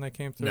Metallica when they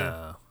came through?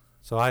 No.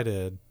 So I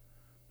did.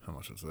 How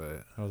much was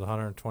that? It was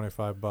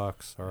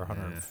 $125 or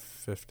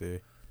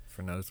 150.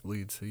 For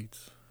nosebleed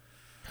seats?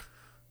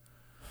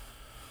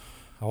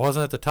 I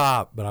wasn't at the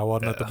top, but I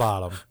wasn't at the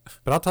bottom.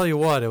 But I'll tell you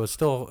what, it was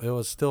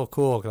still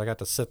cool because I got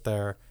to sit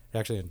there and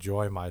actually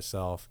enjoy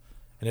myself,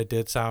 and it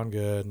did sound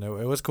good, and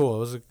it was cool.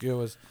 It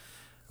was.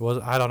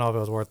 I don't know if it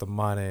was worth the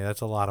money. That's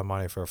a lot of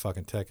money for a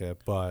fucking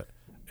ticket, but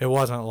it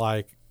wasn't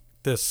like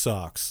this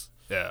sucks.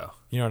 Yeah.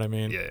 You know what I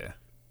mean? Yeah.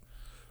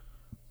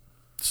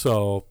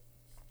 So,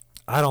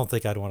 I don't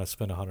think I'd want to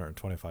spend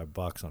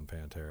 $125 on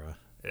Pantera.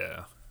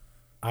 Yeah.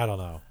 I don't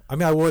know. I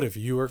mean, I would if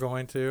you were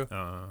going to.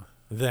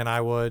 Then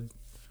I would,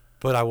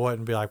 but I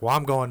wouldn't be like, well,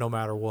 I'm going no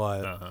matter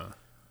what.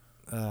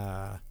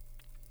 No.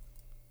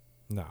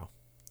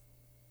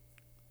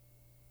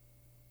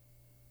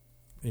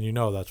 And you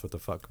know that's what the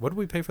fuck. What did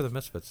we pay for the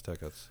Misfits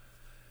tickets?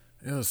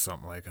 It was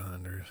something like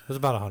 100. It was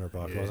about $100,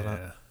 wasn't it?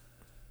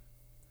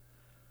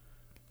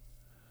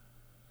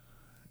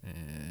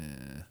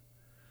 Yeah.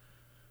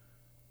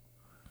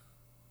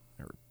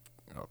 They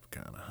were up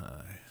kind of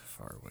high,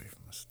 far away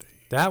from the stage.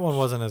 That one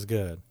wasn't as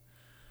good.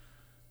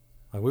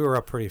 Like, we were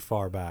up pretty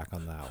far back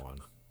on that one.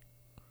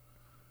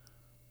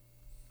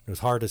 It was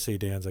hard to see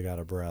Danzig out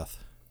of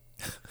breath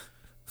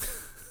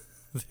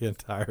the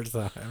entire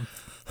time.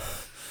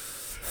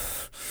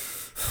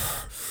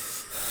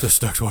 This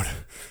next one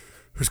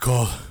is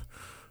called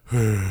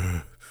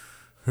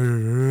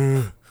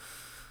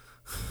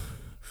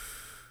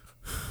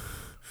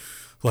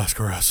Last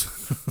Caress.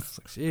 It's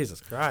like,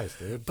 Jesus Christ,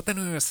 dude. But then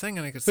when he was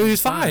singing, I could He sing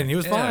was fine. He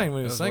was Yeah, fine when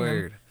he it was singing.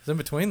 weird. It was in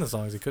between the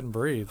songs. He couldn't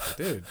breathe. Like,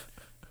 dude,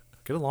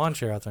 get a lawn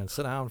chair out there and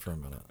sit down for a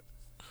minute.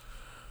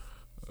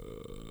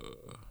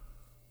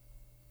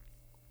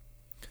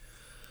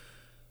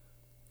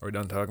 Are we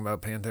done talking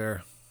about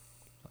Pantera?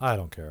 I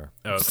don't care.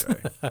 Okay.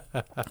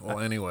 Well,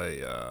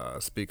 anyway,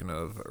 speaking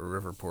of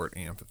Riverport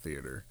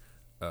Amphitheater,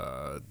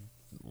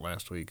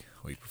 last week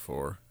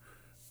before,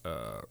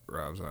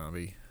 Rob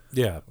Zombie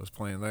Yeah, was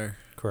playing there.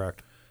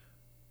 correct.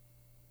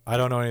 I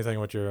don't know anything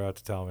what you're about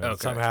to tell me. Did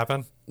Okay. something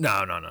happen?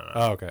 No.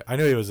 Oh, okay. I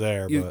knew he was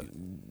there, but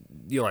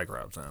You like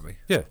Rob Zombie?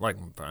 Yeah. Like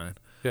him fine.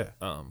 yeah.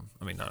 I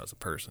mean, not as a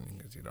person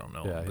because you don't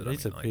know Yeah, him.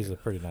 But he's a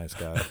pretty nice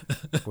guy.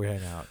 We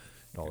hang out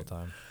all the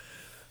time.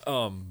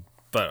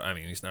 But I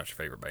mean, he's not your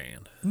favorite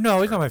band.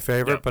 No, he's not my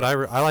favorite, Yeah. but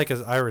I like his.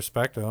 I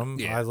respect him.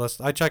 Yeah.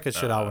 I check his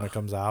shit out when it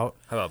comes out.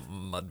 How about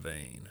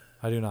Mudvayne?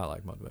 I do not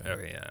like Mudvayne.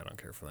 Okay, yeah, I don't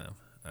care for them.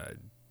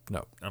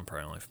 No, I'm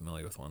probably only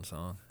familiar with one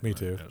song. Me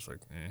too. I was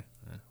like,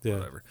 Yeah.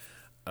 whatever.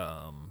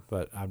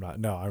 but I'm not.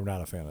 No, I'm not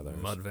a fan of theirs.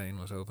 Mudvayne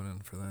was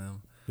opening for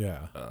them.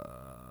 Yeah.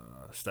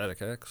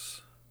 Static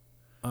X.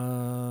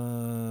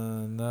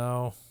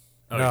 No.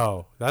 Oh,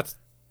 No, that's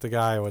the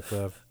guy with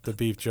the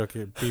beef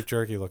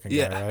jerky looking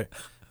Yeah. guy, right?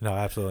 No,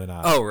 absolutely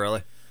not. Oh,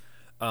 really?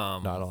 No,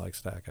 I don't like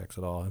Stack X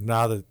at all.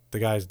 Now that the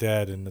guy's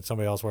dead and that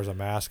somebody else wears a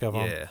mask of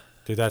him, Yeah.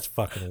 dude, that's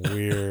fucking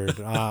weird.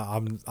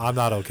 I'm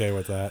not okay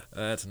with that.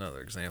 That's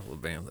another example of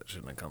a band that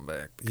shouldn't have come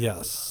back. because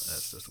Yes.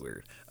 That's just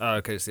weird.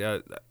 Okay, see, I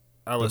It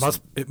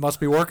listened. must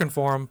be working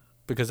for him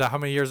because how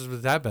many years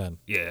has that been?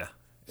 Yeah.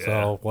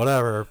 So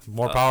whatever,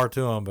 more power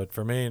to him. But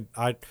for me,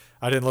 I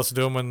didn't listen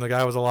to him when the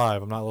guy was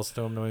alive. I'm not listening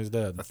to him when he's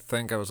dead. I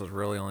think I was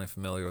really only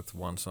familiar with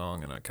one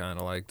song, and I kind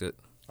of liked it,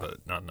 but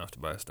not enough to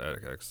buy a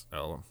Static X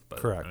album. But,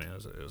 Correct. I mean, it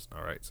was an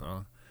all right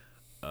song.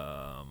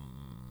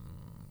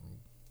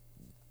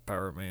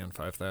 Power Man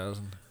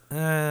 5000.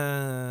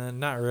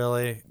 Not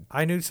really.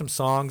 I knew some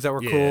songs that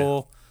were Yeah.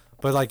 cool,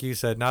 but like you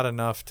said, not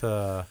enough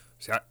to.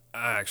 See, I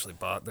actually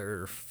bought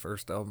their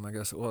first album, I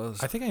guess it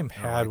was. I think I don't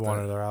had like one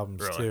that. of their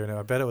albums Really? too, and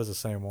I bet it was the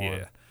same one.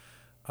 Yeah.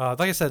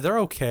 Like I said, they're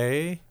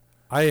okay.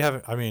 I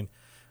haven't,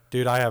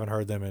 dude, I haven't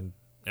heard them in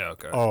Yeah,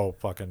 okay.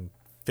 fucking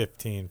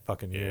 15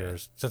 fucking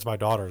years since my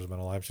daughter's been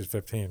alive. She's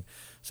 15,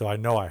 so I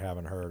know I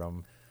haven't heard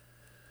them.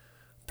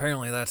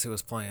 Apparently, that's who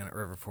was playing at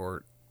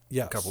Riverport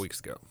Yes, a couple weeks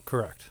ago.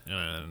 correct.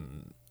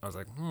 And I was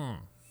like,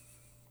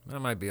 that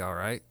might be all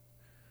right.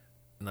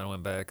 And then I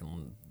went back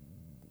and,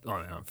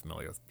 I'm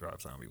familiar with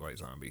Rob Zombie, White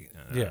Zombie.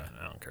 Yeah.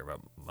 I don't care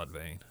about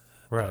Mudvayne.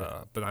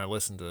 Right. But I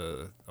listened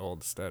to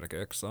old Static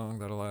X song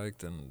that I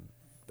liked and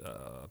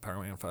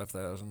Power Man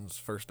 5000's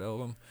first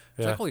album. I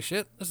was Yeah. like, holy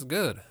shit, this is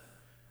good.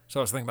 So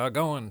I was thinking about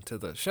going to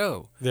the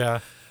show. Yeah.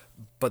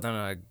 But then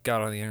I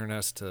got on the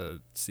internet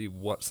to see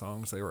what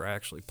songs they were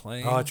actually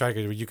playing. Oh, that's right.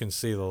 'Cause you can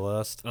see the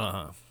list.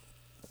 On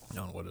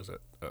what is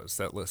it?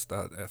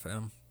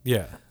 Setlist.fm.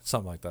 Yeah,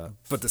 something like that.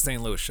 But the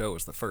St. Louis show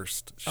was the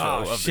first show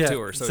Oh, of shit. the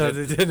tour, so So it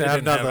they didn't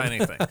have nothing.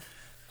 anything.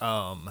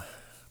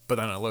 But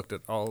then I looked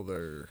at all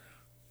their,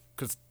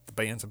 because the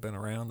bands have been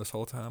around this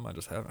whole time. I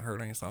just haven't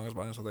heard any songs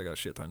by them, so they got a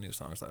shit ton of new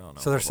songs I don't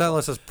know. So their set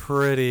list is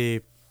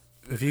pretty.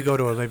 If you go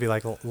to a maybe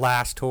like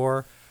last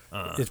tour,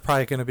 it's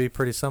probably going to be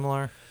pretty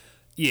similar.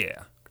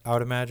 Yeah, I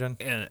would imagine.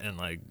 and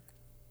like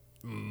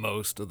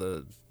most of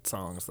the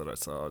songs that I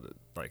saw,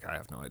 like I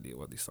have no idea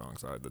what these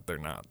songs are. That they're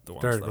not the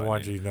ones. They're that the I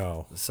ones knew. you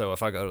know. So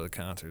if I go to the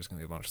concert, there's gonna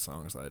be a bunch of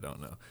songs that I don't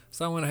know.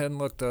 So I went ahead and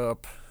looked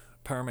up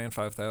Power Man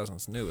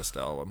 5000's newest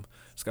album.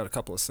 It's got a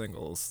couple of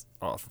singles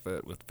off of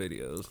it with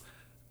videos.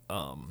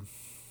 I'm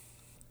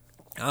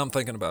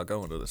thinking about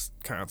going to this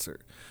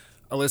concert.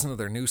 I listen to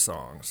their new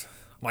songs.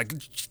 I'm like,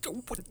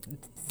 what?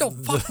 No,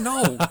 fuck,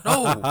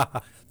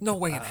 no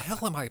way in hell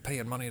am I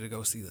paying money to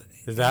go see that?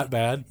 Is that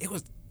bad? It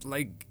was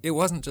like, it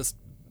wasn't just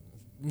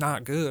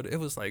not good. It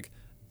was like,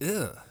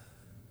 ugh.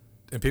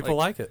 And people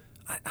like it.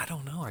 I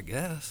don't know, I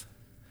guess.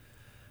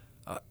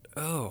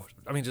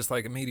 I mean, just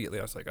like immediately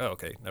I was like, oh,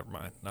 okay, never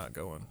mind, not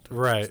going.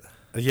 Right.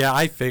 Yeah,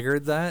 I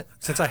figured that.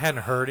 Since I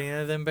hadn't heard any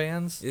of them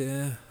bands,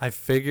 Yeah. I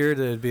figured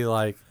it'd be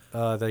like,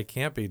 they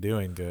can't be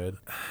doing good.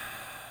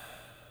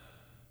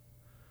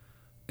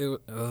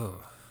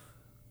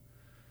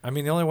 I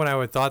mean, the only one I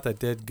would thought that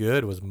did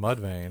good was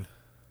Mudvayne.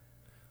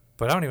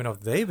 But I don't even know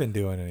if they've been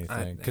doing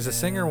anything. Because the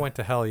singer went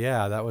to Hell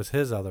Yeah. That was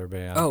his other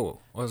band. Oh,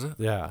 was it?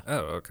 Yeah. Oh,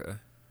 okay.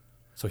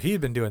 So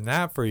he'd been doing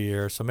that for a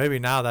year. So maybe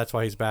now that's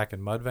why he's back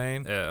in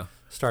Mudvayne. Yeah.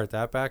 Start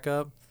that back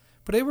up.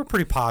 But they were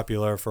pretty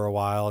popular for a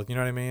while. You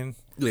know what I mean?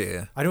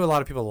 Yeah. I knew a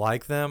lot of people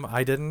liked them.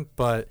 I didn't.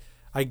 But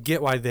I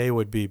get why they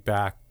would be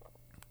back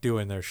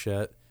doing their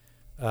shit.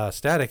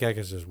 Static X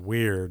is just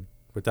weird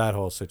with that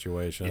whole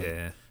situation.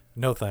 Yeah.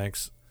 No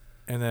thanks.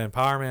 And then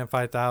Power Man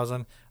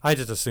 5000, I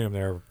just assumed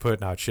they were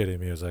putting out shitty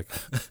music.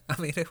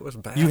 I mean, it was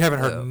bad. You haven't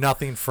heard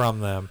nothing from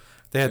them.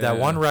 They had that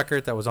Yeah. one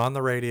record that was on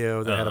the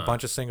radio. They had a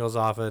bunch of singles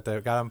off it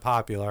that got them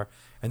popular,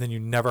 and then you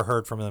never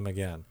heard from them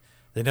again.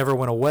 They never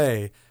went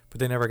away, but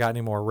they never got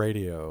any more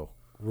radio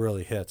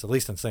really hits, at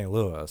least in St.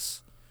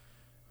 Louis.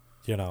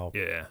 You know?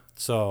 Yeah.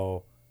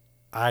 So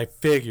I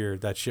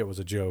figured that shit was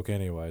a joke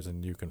anyways,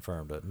 and you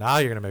confirmed it. Now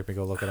you're going to make me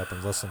go look it up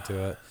and listen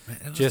to it,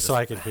 Man, just so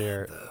I could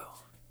hear it.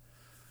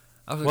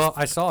 Well,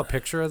 I saw a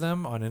picture of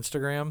them on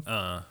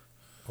Instagram.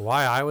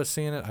 Why I was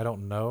seeing it, I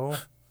don't know.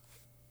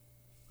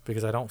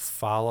 Because I don't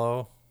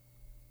follow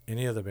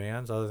any of the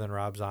bands other than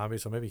Rob Zombie,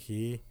 so maybe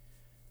he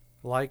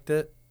liked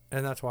it,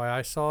 and that's why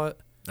I saw it.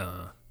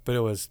 But it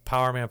was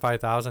Power Man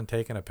 5000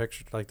 taking a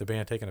picture, like the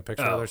band taking a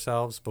picture of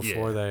themselves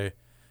before they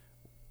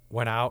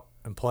went out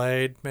and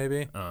played,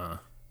 maybe.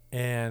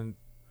 And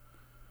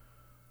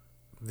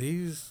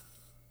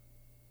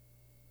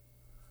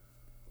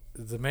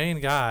the main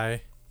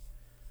guy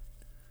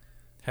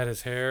had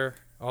his hair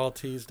all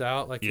teased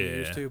out like he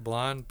used to,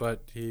 blonde, but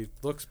he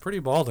looks pretty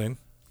balding.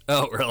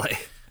 Oh, really?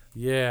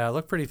 Yeah,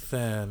 looked pretty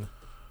thin.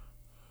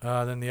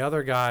 Then the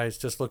other guys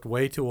just looked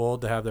way too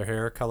old to have their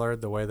hair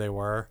colored the way they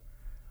were,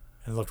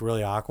 and looked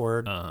really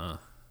awkward.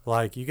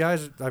 Like, you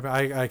guys,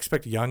 I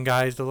expect young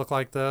guys to look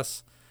like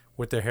this,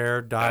 with their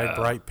hair dyed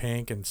bright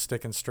pink and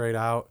sticking straight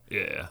out,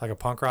 like a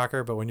punk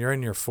rocker. But when you're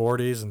in your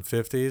 40s and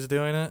 50s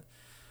doing it,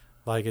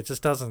 like, it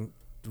just doesn't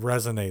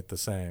resonate the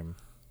same.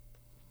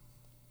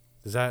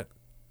 Is that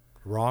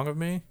wrong of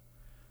me?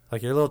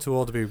 Like, you're a little too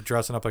old to be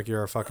dressing up like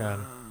you're a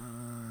fucking,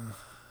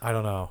 I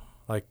don't know.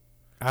 Like,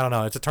 I don't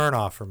know. It's a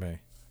turnoff for me.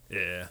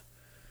 Yeah.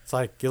 It's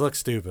like, you look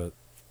stupid.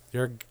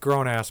 You're a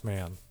grown-ass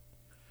man.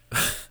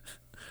 Have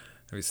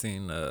you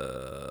seen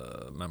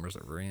members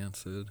of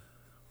Rancid?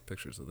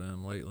 Pictures of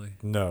them lately?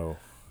 No.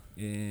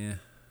 Yeah.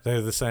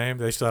 They're the same?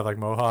 They still have, like,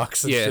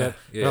 mohawks and shit?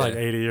 Yeah. They're, like,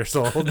 80 years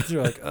old.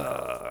 You're like,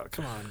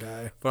 come on,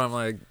 guy. But I'm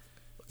like,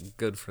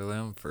 good for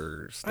them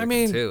for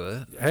sticking to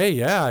it. Hey,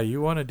 yeah,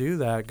 you want to do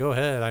that, go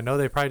ahead. I know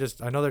they're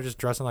just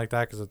dressing like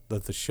that because of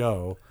the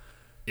show.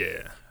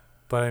 Yeah.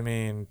 But, I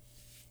mean,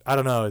 I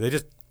don't know. They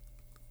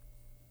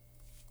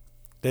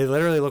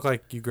literally look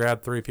like you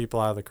grabbed 3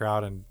 people out of the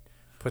crowd and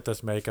put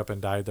this makeup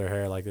and dyed their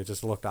hair. Like, they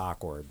just looked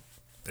awkward.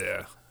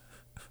 Yeah.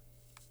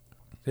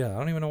 Yeah, I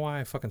don't even know why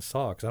I fucking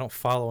saw it, because I don't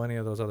follow any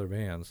of those other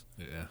bands.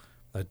 Yeah.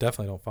 I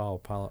definitely don't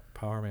follow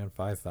Power Man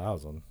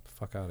 5000.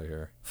 Fuck out of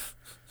here.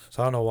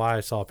 So I don't know why I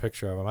saw a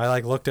picture of him. I,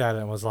 like, looked at it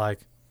and was like,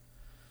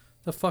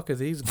 the fuck are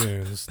these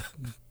goons?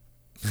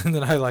 And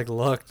then I, like,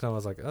 looked and I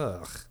was like,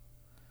 ugh.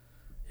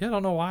 Yeah, I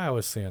don't know why I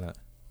was seeing it.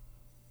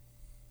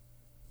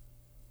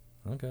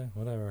 Okay,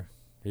 whatever.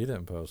 He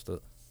didn't post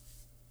it.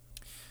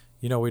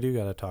 You know, we do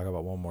got to talk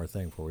about one more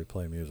thing before we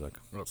play music.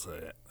 What's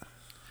that?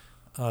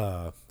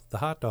 The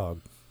hot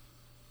dog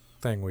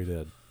thing we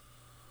did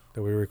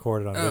that we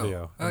recorded on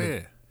video. Oh,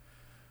 yeah.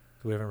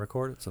 We haven't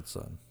recorded since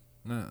then.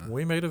 No.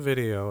 We made a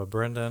video of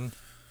Brendan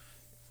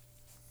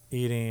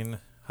eating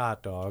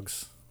hot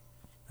dogs,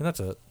 and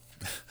that's it.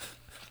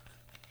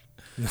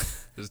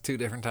 There's two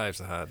different types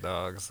of hot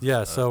dogs.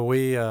 Yeah, so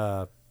we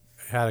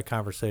had a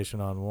conversation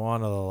on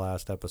one of the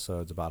last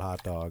episodes about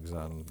hot dogs,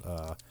 and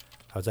I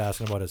was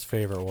asking him what his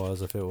favorite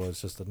was, if it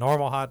was just a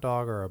normal hot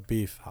dog or a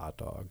beef hot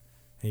dog.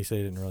 And he said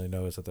he didn't really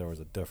notice that there was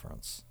a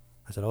difference.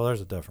 I said, oh,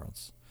 there's a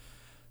difference.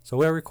 So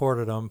we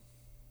recorded him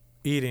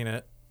eating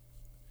it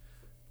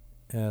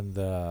and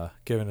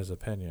giving his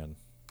opinion.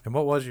 And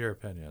what was your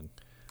opinion?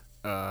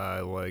 I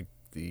like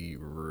the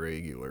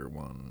regular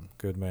one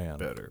Good man.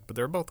 better, but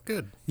they're both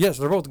good. Yes,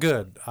 they're both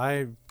good.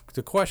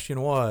 The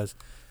question was,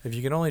 if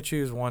you can only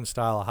choose one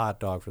style of hot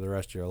dog for the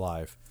rest of your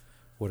life,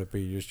 would it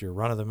be just your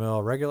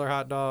run-of-the-mill regular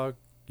hot dog,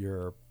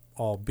 your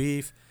all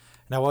beef?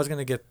 And I was going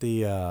to get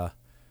the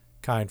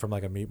kind from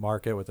like a meat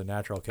market with the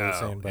natural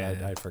casing, but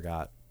yeah. I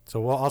forgot.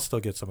 So I'll still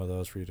get some of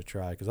those for you to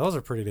try, because those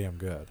are pretty damn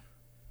good.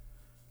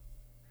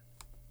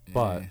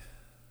 But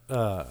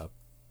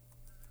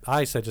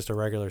I said just a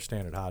regular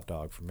standard hot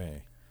dog for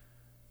me,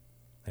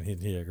 and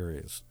he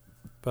agrees.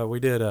 But we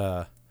did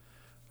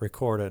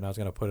record it, and I was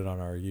going to put it on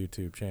our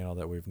YouTube channel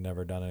that we've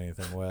never done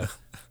anything with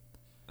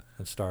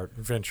and start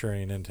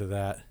venturing into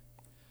that.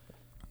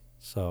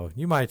 So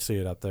you might see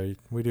it up there.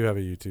 We do have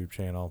a YouTube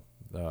channel,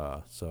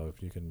 so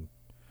if you can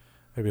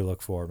maybe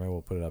look for it. Maybe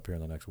we'll put it up here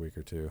in the next week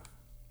or two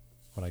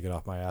when I get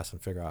off my ass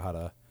and figure out how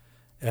to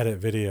edit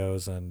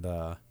videos and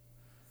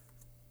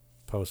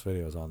post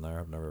videos on there.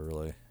 I've never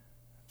really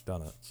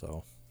done it.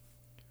 So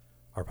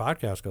our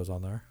podcast goes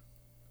on there.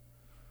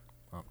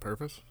 On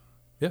purpose?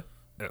 Yeah.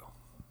 Oh.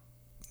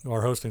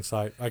 Our hosting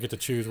site. I get to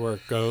choose where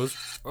it goes.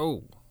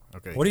 Oh.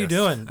 Okay. What are you yes.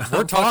 doing? We're I'm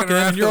fucking talking,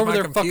 around and you're with over my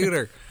there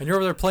computer. fucking, and you're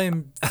over there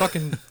playing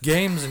fucking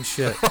games and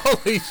shit.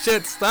 Holy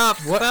shit! Stop!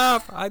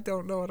 Stop! I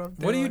don't know what I'm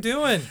doing. What are you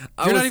doing?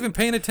 I You're was- not even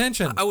paying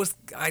attention. I was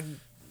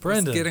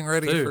Brendan, getting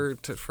ready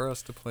dude. for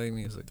us to play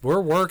music. We're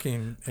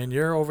working, and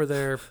you're over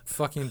there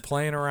fucking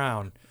playing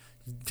around.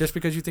 Just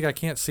because you think I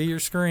can't see your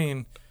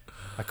screen,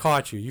 I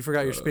caught you. You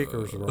forgot your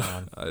speakers were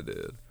on. I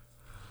did.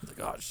 Like,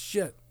 oh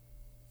shit.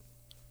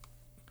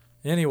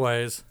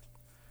 Anyways,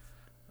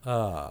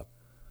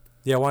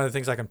 yeah, one of the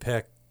things I can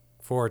pick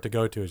for it to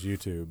go to is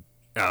YouTube.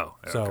 Oh.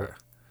 Okay. So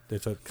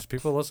it's because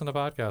people listen to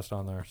podcasts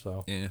on there,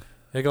 so yeah.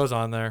 it goes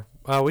on there.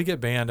 We get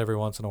banned every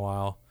once in a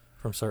while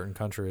from certain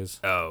countries,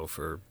 Oh,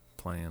 for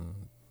playing.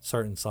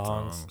 certain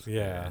songs. Songs,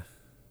 Yeah. yeah.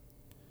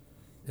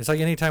 It's like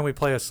anytime we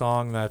play a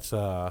song that's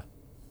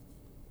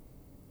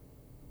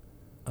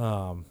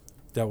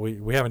that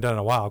we haven't done in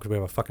a while because we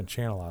have a fucking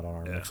channel out on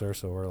our Yeah. mixer,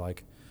 so we're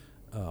like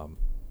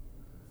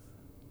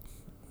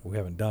we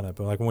haven't done it,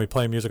 but like when we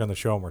play music on the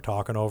show and we're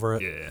talking over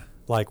it, Yeah.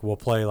 like we'll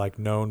play like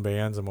known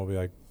bands and we'll be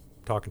like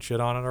talking shit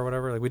on it or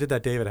whatever. Like we did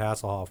that David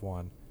Hasselhoff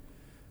one.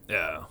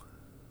 Yeah.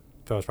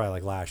 That was probably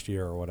like last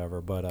year or whatever,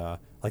 but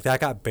like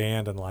that got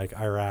banned in like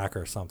Iraq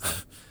or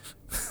something.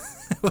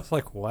 It was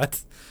like,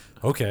 what?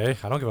 Okay,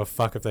 I don't give a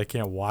fuck if they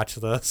can't watch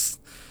this,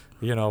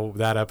 you know,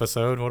 that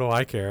episode. What do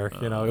I care?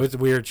 You know, it was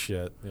weird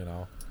shit, you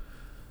know.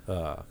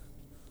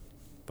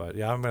 But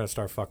yeah, I'm gonna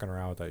start fucking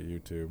around with that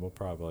YouTube. We'll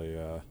probably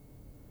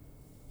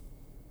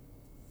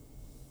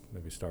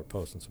maybe start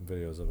posting some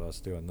videos of us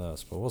doing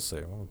this, but we'll see.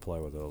 I'm gonna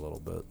play with it a little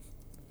bit.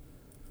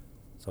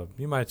 So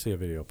you might see a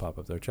video pop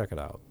up there. Check it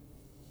out.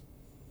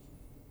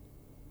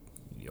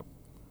 Yep.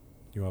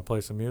 You want to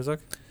play some music?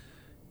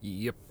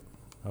 Yep.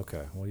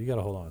 Okay. Well, you got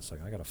to hold on a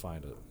second. I got to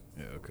find it.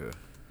 Yeah. Okay.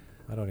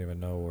 I don't even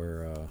know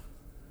where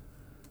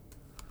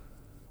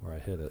I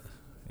hit it.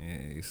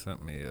 Yeah. You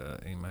sent me an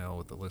email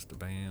with the list of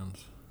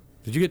bands.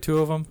 Did you get two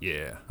of them?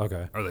 Yeah.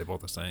 Okay. Are they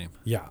both the same?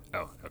 Yeah.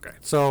 Oh. Okay.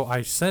 So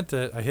I sent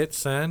it. I hit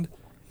send,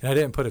 and I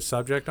didn't put a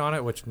subject on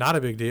it, which not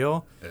a big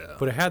deal. Yeah.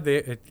 But it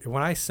had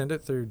when I send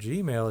it through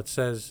Gmail, it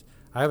says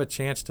I have a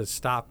chance to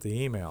stop the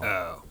email.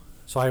 Oh.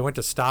 So I went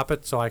to stop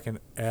it so I can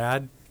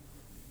add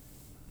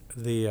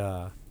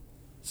the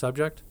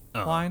subject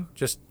line,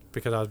 just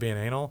because I was being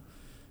anal.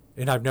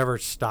 And I've never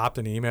stopped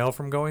an email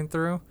from going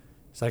through.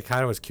 So I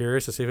kind of was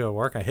curious to see if it would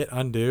work. I hit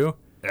undo,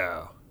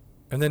 Oh.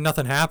 and then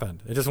nothing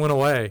happened. It just went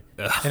away.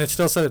 And it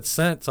still said it's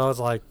sent. So I was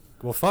like,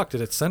 well, fuck,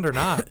 did it send or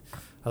not?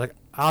 I was like,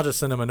 I'll just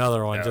send him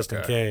another one just in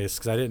Okay. case,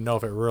 because I didn't know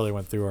if it really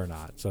went through or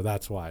not. So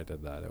that's why I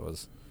did that.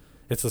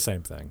 It's the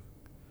same thing.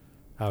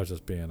 I was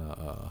just being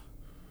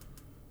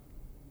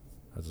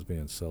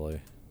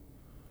silly.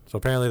 So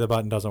apparently the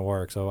button doesn't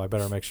work, so I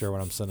better make sure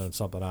when I'm sending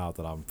something out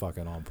that I'm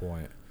fucking on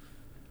point.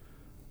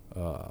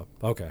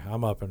 Okay,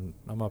 I'm up and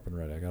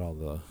ready. I got all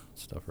the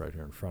stuff right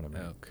here in front of me.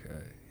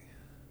 Okay.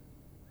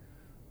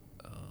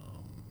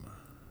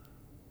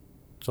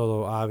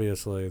 So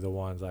obviously the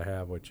ones I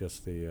have with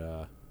just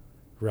the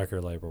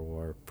record label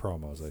were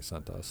promos they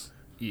sent us.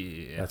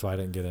 Yeah. That's why I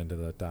didn't get into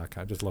the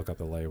 .com. Just look up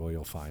the label,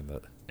 you'll find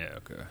it. Yeah.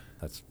 Okay.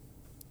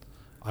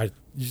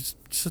 You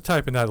just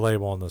type in that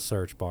label in the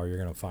search bar, you're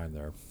gonna find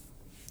their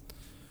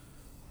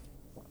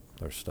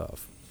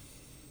stuff.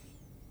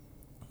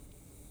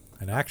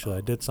 And actually,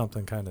 I did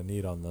something kind of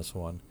neat on this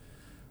one.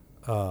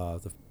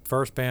 The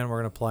first band we're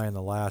gonna play and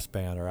the last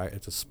band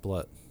it's a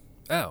split.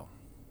 Oh.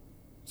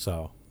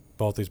 So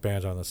both these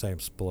bands are on the same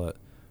split.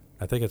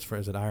 I think is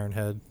it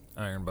Ironhead?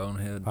 Iron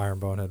Bonehead. Iron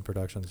Bonehead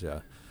Productions, yeah.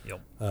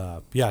 Yep.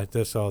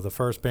 So the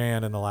first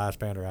band and the last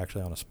band are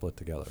actually on a split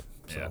together.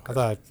 So Yeah.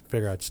 I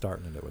figured I'd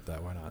start into it with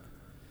that. Why not?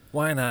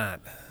 Why not?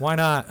 Why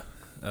not?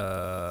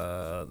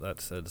 That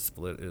said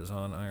split is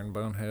on Iron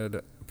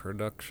Bonehead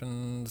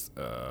Productions.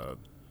 The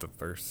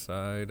first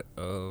side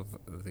of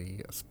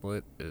the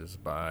split is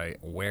by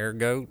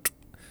Weregoat,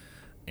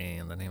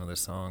 and the name of the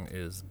song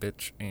is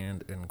Bitch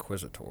and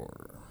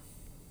Inquisitor.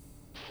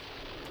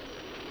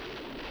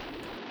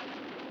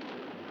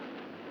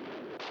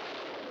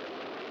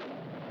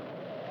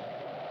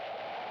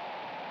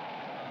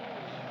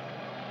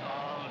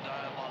 Oh,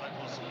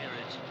 diabolical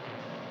spirit,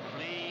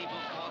 flee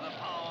before the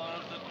power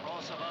of the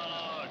cross of our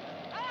Lord.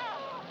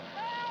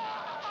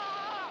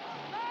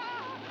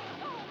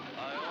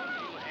 I order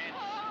you hence,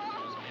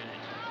 evil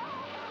spirit.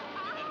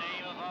 In the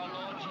name of our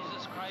Lord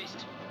Jesus Christ,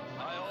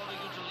 I order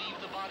you to leave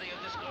the body of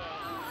this girl.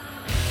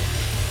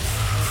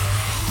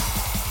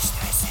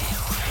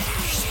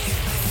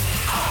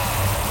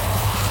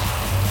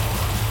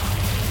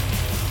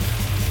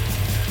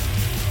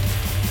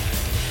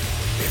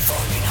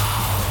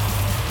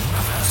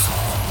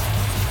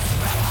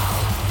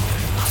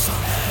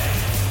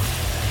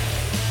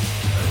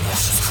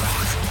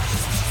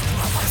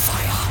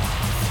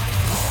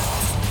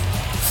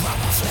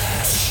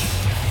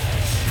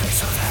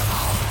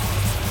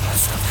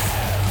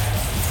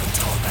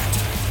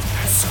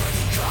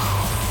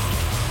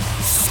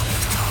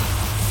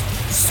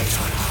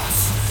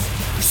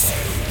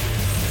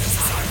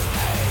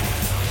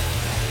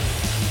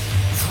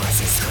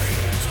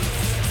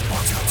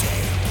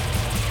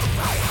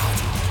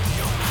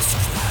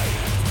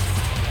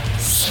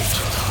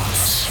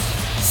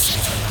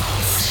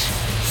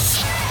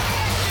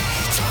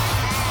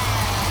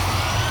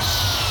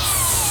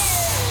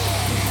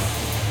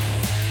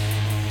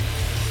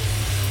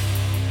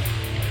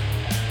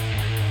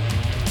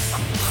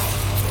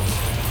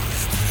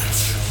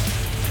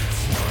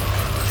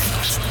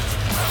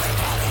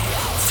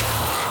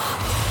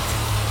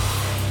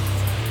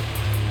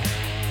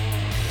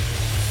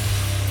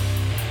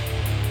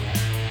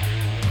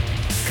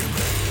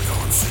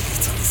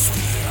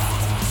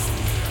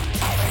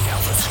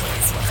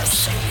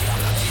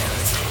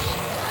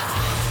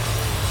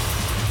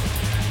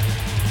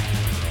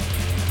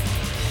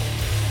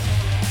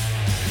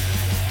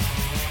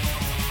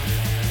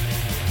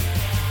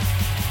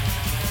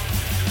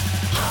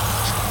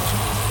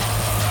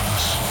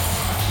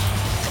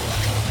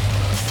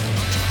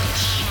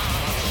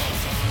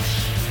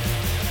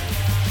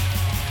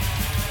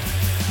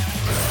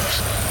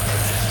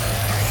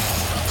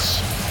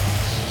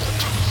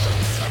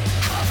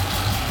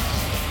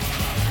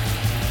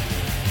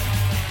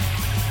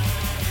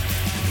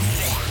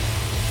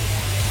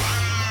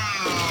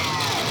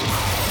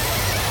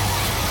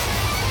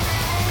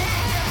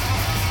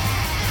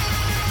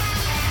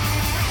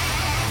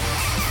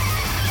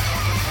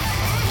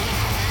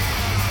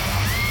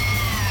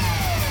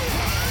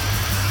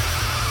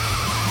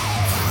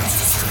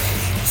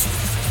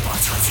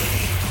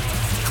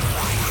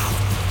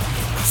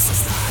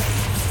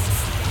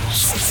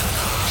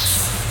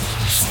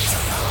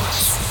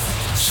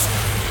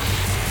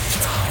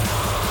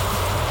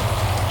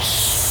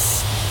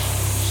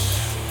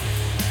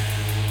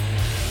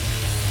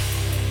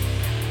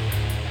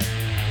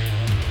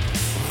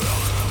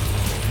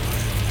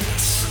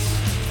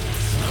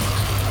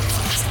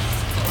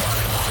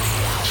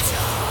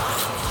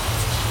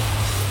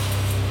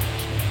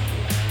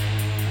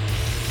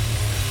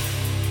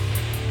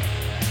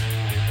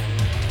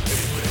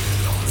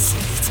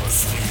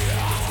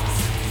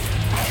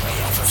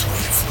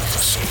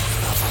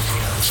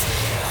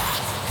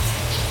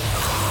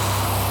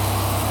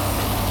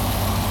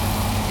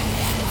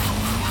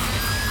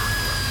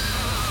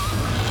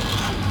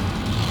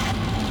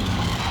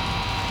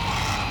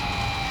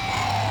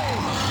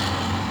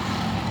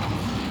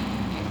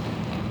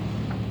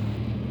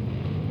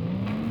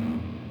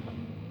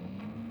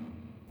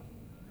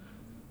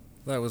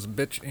 That was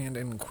Bitch and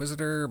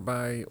Inquisitor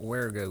by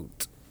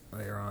Weregoat.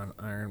 They are on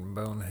Iron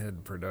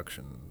Bonehead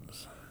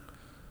Productions.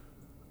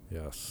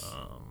 Yes.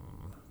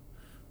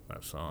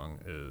 That song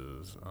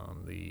is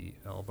on the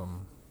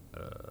album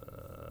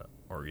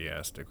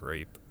Orgiastic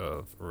Rape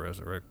of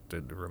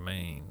Resurrected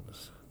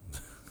Remains.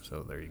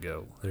 So there you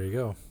go. There you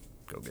go.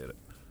 Go get it.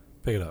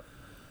 Pick it up.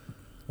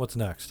 What's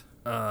next?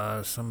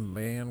 Some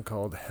band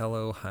called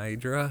Hello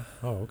Hydra.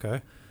 Oh,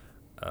 okay.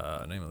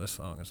 Name of this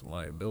song is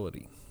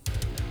Liability.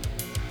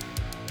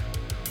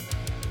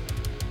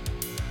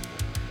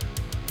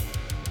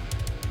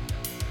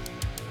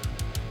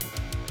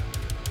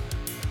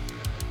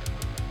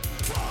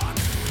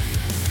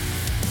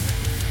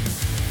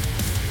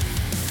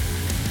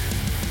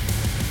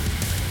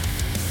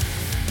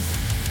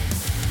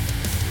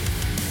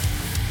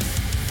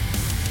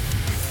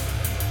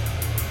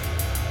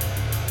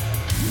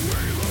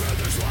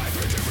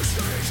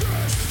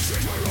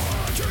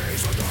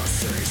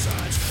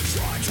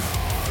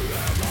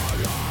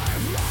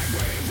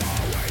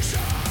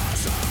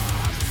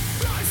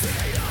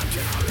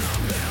 Until the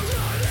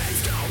building is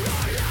still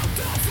right out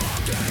the front.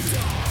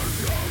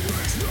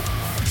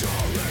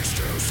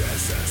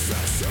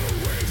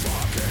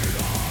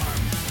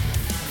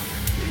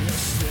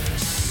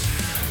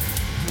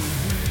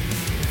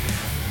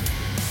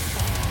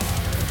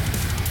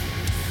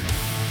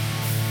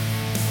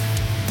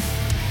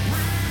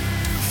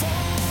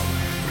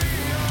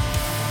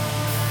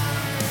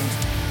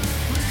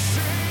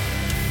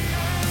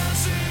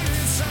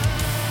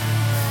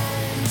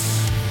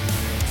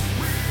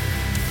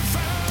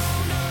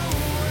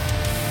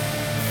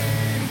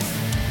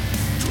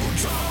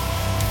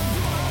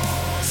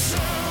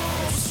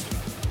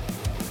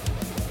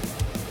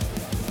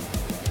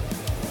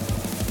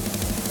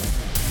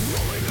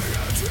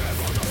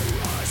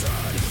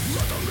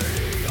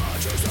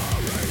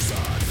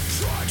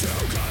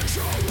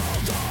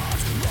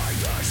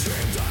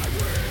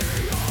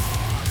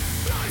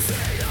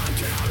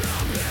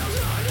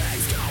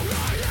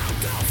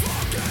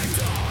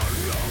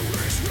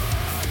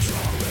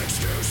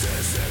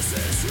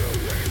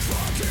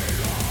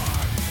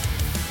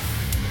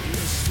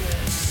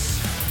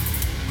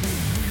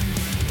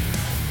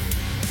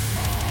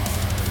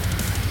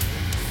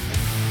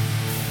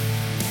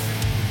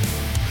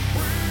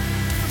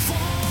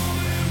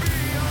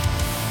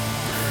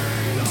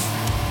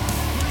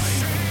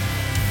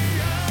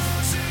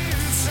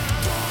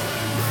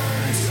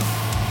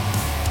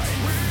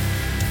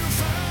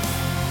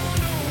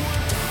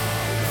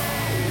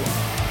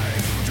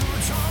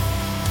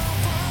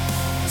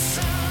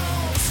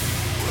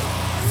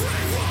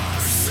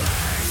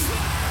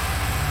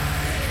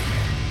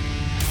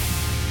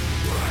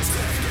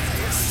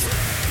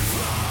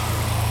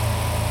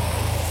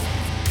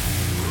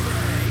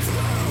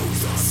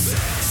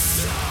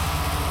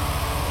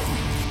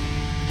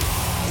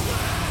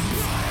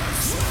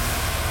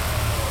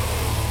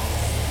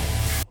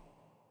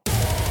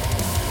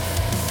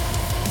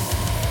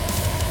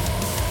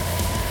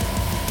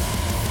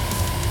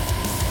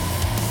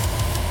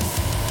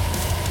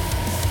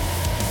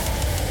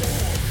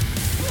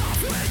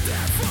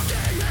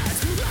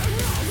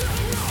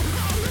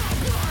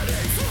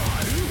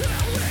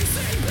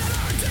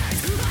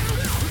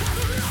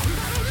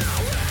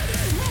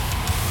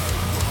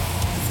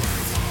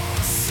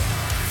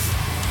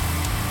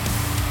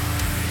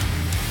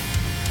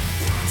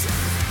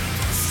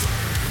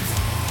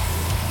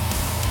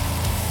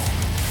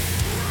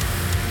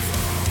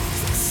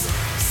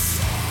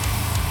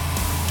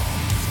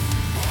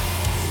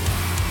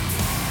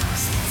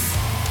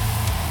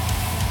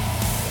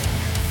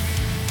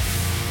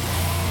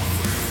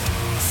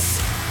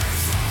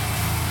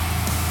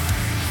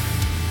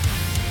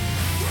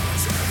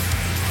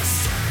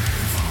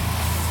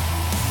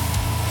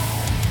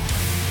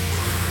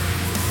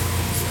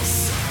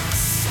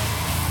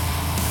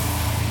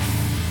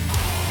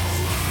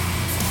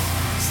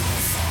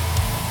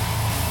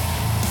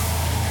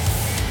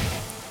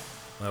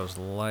 That was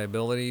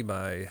Liability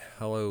by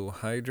Hello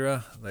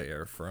Hydra. They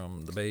are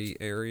from the Bay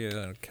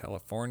Area in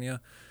California.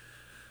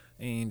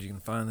 And you can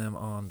find them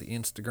on the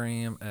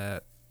Instagram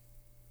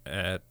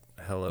at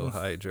Hello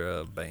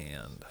Hydra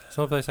Band.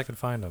 Someplace I can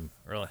find them.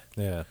 Really?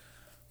 Yeah.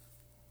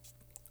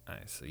 I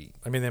see.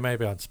 I mean, they may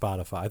be on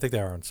Spotify. I think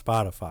they are on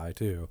Spotify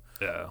too.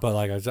 Yeah. But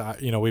like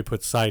we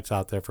put sites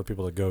out there for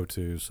people to go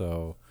to,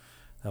 so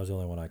that was the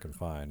only one I could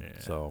find. Yeah.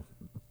 So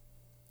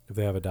if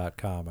they have a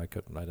 .com, I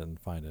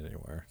didn't find it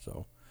anywhere.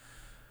 So,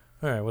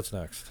 all right, what's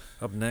next?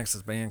 Up next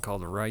is a band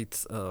called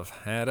Rights of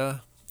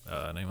Hada.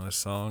 Name of this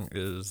song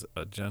is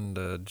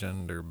Agenda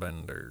Gender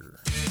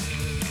Bender.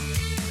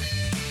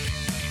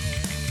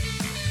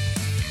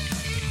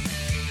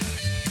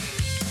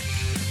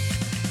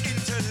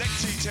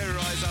 Intellectually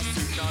terrorise us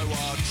who know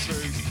our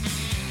truth.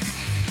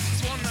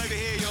 Swan over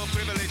here, your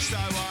privilege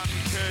so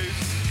uncouth.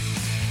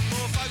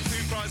 More folks who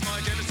prize my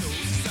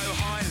genitals so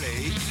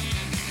highly.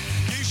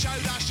 You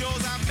showed us yours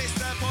and missed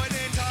the point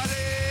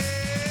entirely.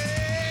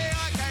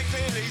 I can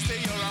clearly see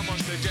your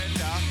unwashed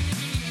agenda.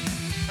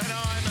 And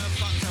I'm a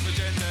fucked up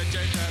agenda,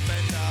 gender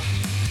bender.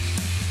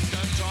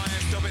 Don't try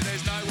and stop it,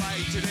 there's no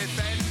way to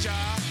defend ya.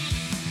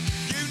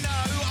 You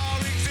know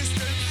our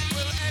existence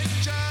will end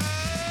ya.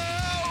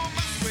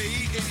 Must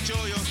we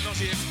enjoy your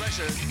snotty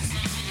expressions?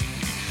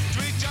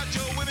 Do we judge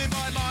your women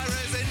by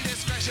Myra's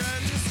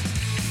indiscretions?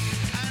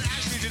 And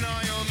actually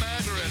deny your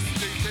murderous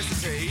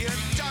duplicity?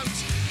 And don't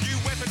you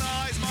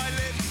weaponise my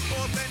live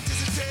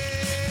authenticity?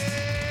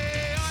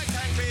 I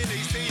can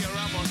clearly see your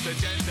unwashed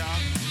agenda.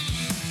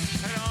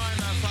 And I'm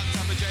a fucked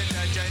up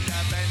agenda,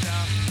 gender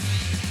bender.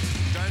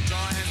 Don't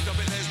try and stop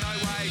it, there's no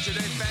way to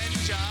defend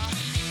ya.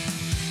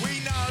 We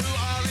know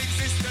our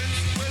existence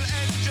will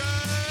end ya.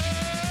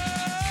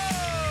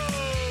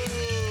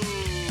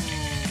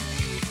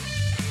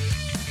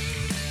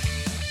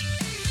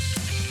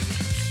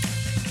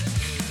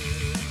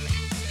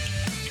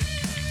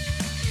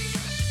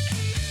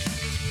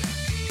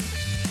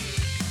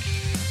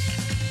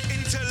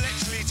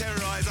 Intellectually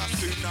terrorise us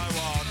who know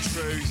our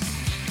truth.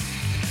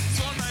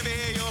 Swan over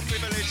here, your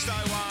privilege so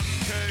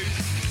uncouth.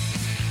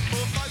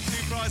 For folks who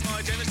prize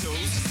my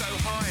genitals so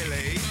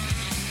highly.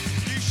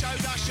 You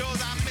showed us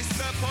yours and missed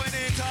the point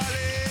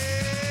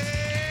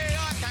entirely.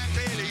 I can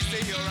clearly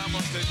see your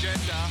unwashed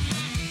agenda.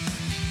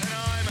 And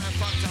I'm a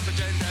fucked up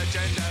agenda,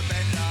 gender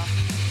bender.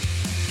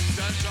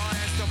 Don't try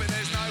and stop it,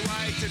 there's no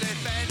way to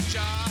defend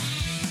ya.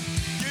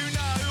 You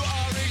know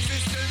our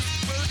existence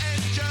will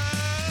end ya.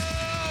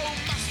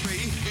 Must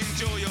we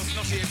enjoy your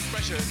snotty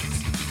expressions?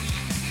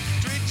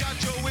 Do we judge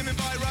your women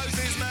by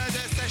Rose's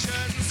murder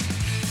sessions?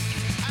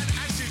 And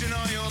as you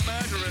deny your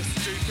murderous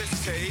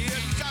duplicity,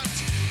 and don't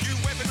you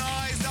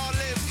weaponise our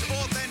lived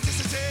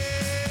authenticity?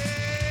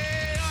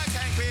 I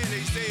can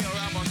clearly see your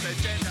unwashed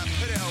agenda.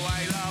 Put it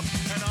away, love.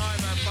 And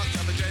I'm a fucked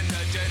up agenda,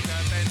 gender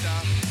bender.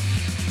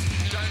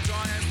 Don't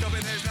try and stop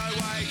it, there's no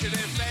way to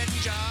defend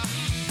ya.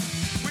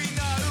 We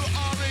know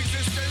our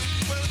existence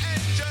will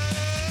end ya.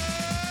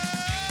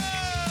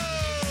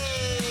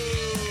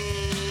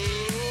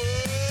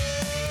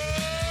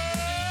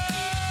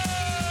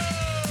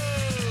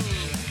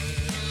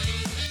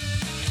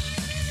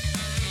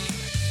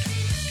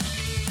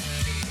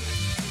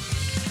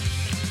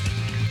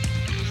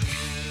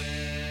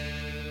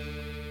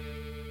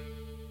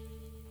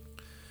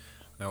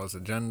 That was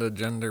Agenda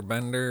Gender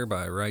Bender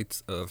by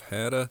Rights of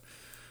Hada.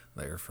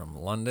 They're from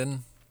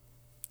London,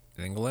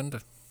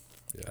 England.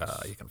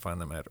 Yes. You can find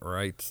them at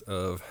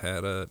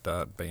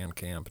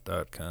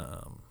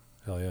rightsofhada.bandcamp.com.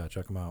 Hell yeah,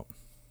 check them out.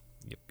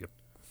 Yep.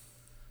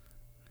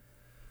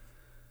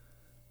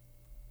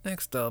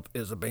 Next up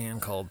is a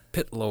band called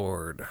Pit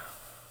Lord.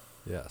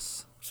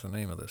 Yes. What's the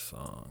name of this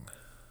song?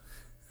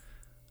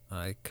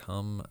 I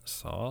Come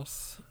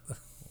Sauce?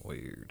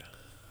 Weird.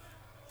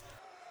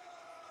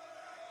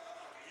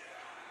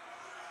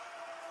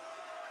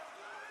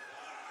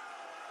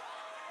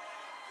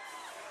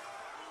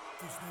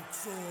 This next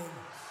song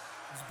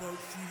is about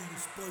shooting a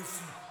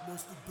spicy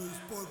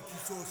mustard-based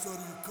barbecue sauce out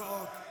of your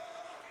cock.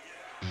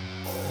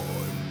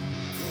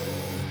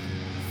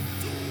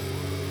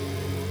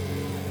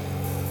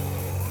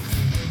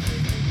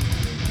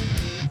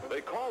 They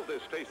call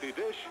this tasty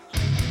dish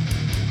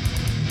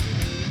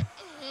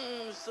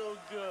So so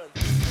good.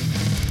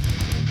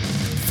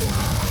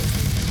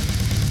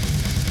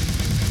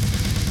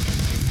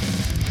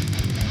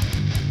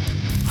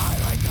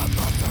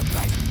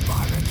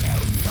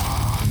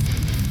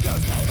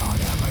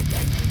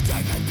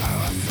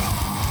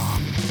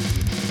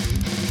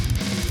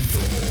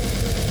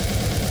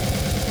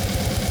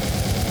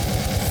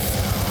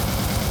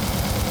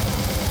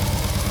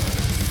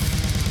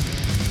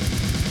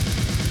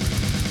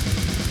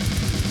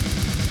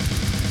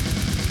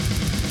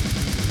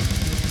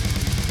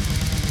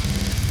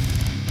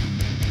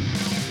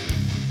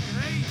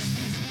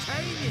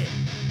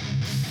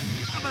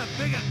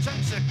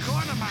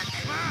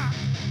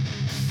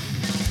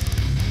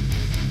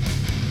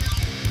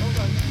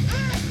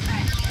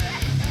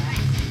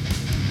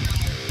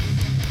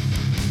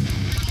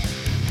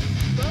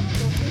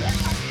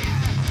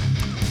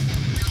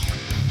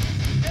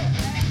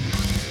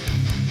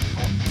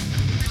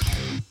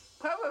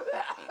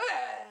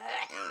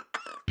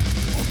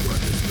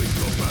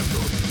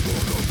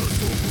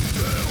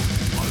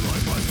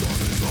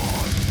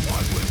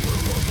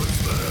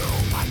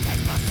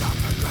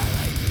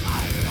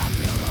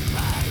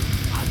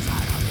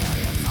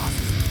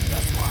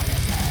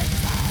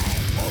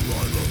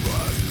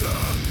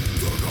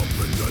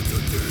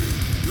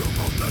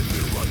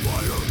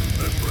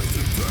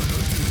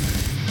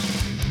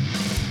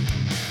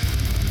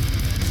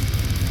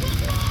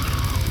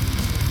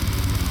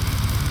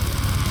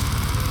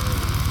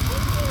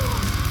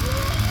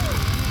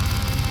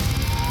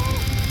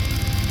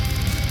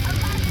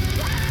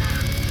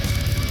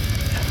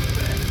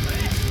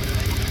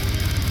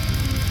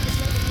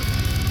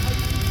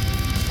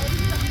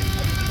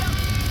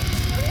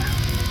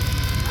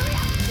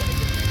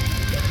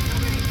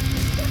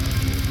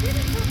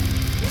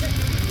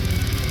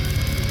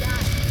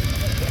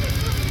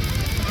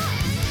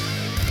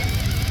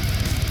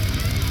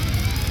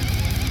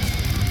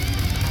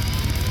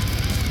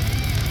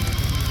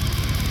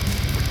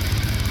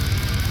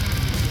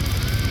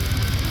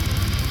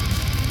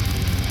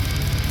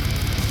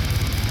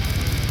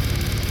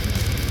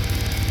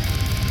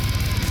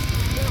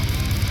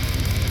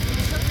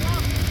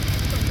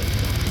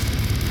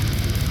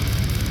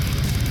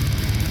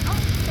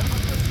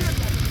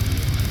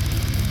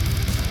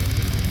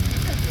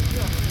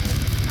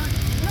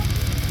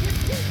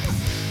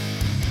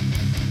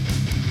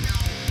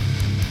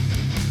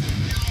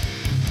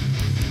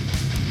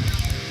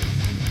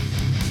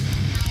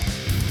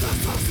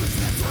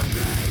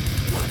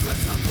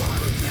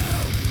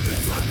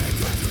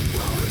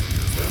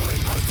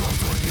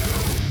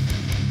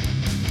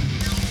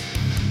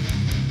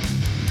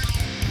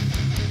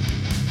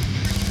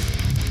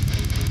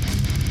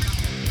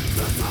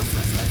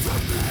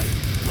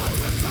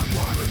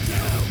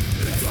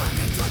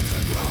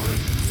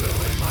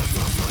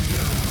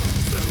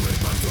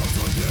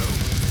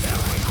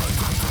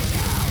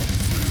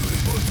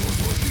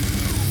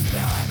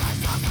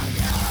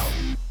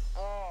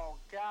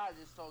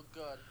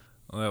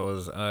 That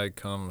was I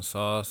Come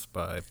Sauce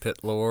by Pit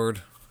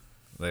Lord.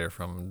 They're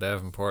from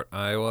Davenport,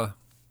 Iowa.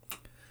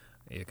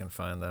 You can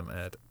find them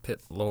at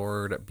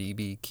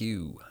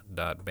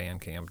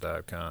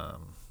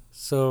pitlordbbq.bandcamp.com.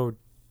 So,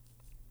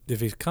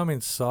 if he's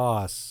coming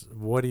sauce,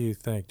 what do you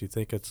think? Do you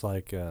think it's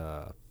like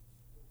a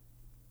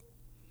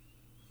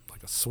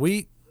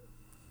sweet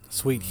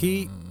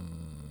heat,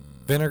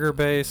 vinegar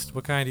based?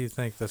 What kind do you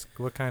think this?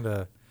 What kind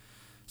of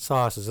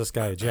sauce is this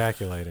guy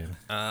ejaculating?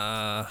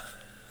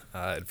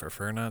 I'd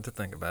prefer not to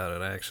think about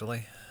it,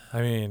 actually.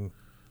 I mean,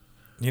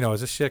 is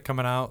this shit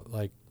coming out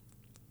like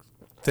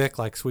thick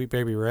like Sweet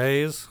Baby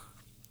Ray's?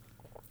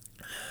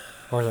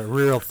 Or is it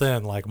real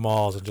thin like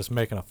Malls and just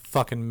making a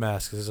fucking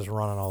mess because it's just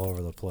running all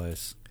over the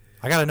place?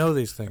 I got to know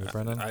these things,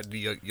 Brendan.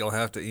 You'll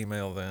have to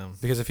email them.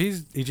 Because if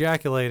he's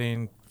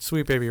ejaculating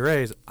Sweet Baby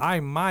Ray's,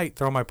 I might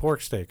throw my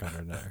pork steak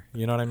under there.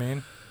 You know what I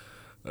mean?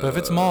 But if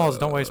it's Malls,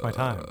 don't waste my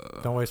time.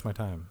 Don't waste my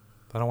time.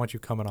 I don't want you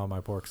coming on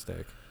my pork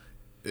steak.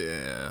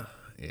 Yeah.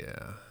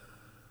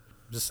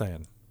 Just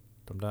saying.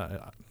 I'm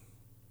not.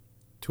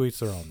 Tweets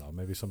their own, though.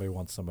 Maybe somebody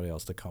wants somebody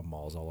else to come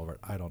Malls all over it.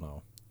 I don't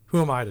know.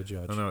 Who am I to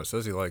judge? I know. It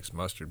says he likes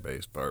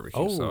mustard-based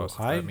barbecue sauce. If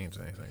that means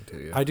anything to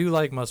you. I do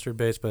like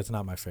mustard-based, but it's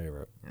not my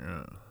favorite.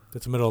 Yeah.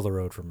 It's middle of the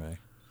road for me.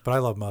 But I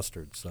love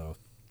mustard, so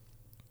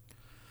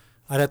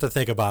I'd have to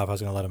think about if I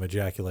was going to let him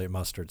ejaculate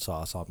mustard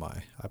sauce on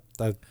my.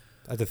 I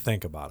had to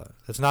think about it.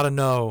 It's not a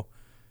no,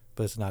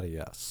 but it's not a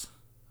yes.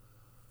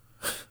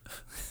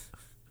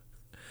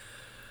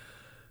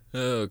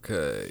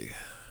 Okay.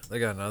 They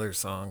got another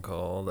song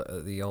called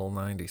The Old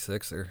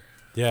 96er.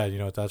 Yeah, you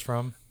know what that's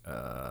from?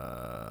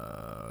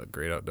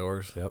 Great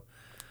Outdoors. Yep.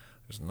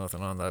 There's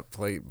nothing on that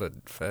plate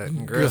but fat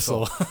and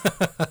gristle.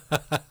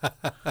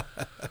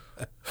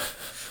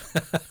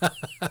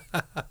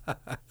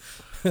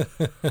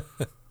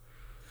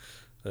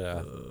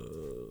 Yeah.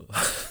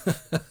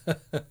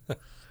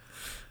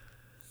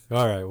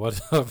 All right,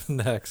 what's up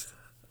next?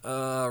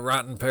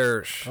 Rotten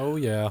Parish. Oh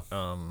yeah.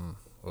 I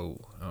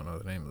don't know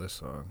the name of this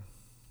song.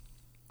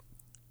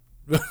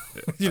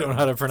 You don't know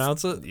how to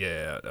pronounce it?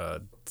 Yeah.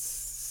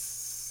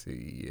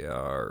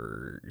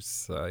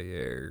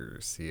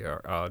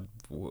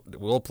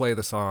 We'll play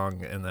the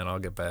song, and then I'll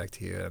get back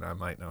to you, and I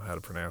might know how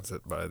to pronounce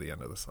it by the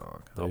end of the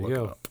song. There I'll you look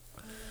go. it up.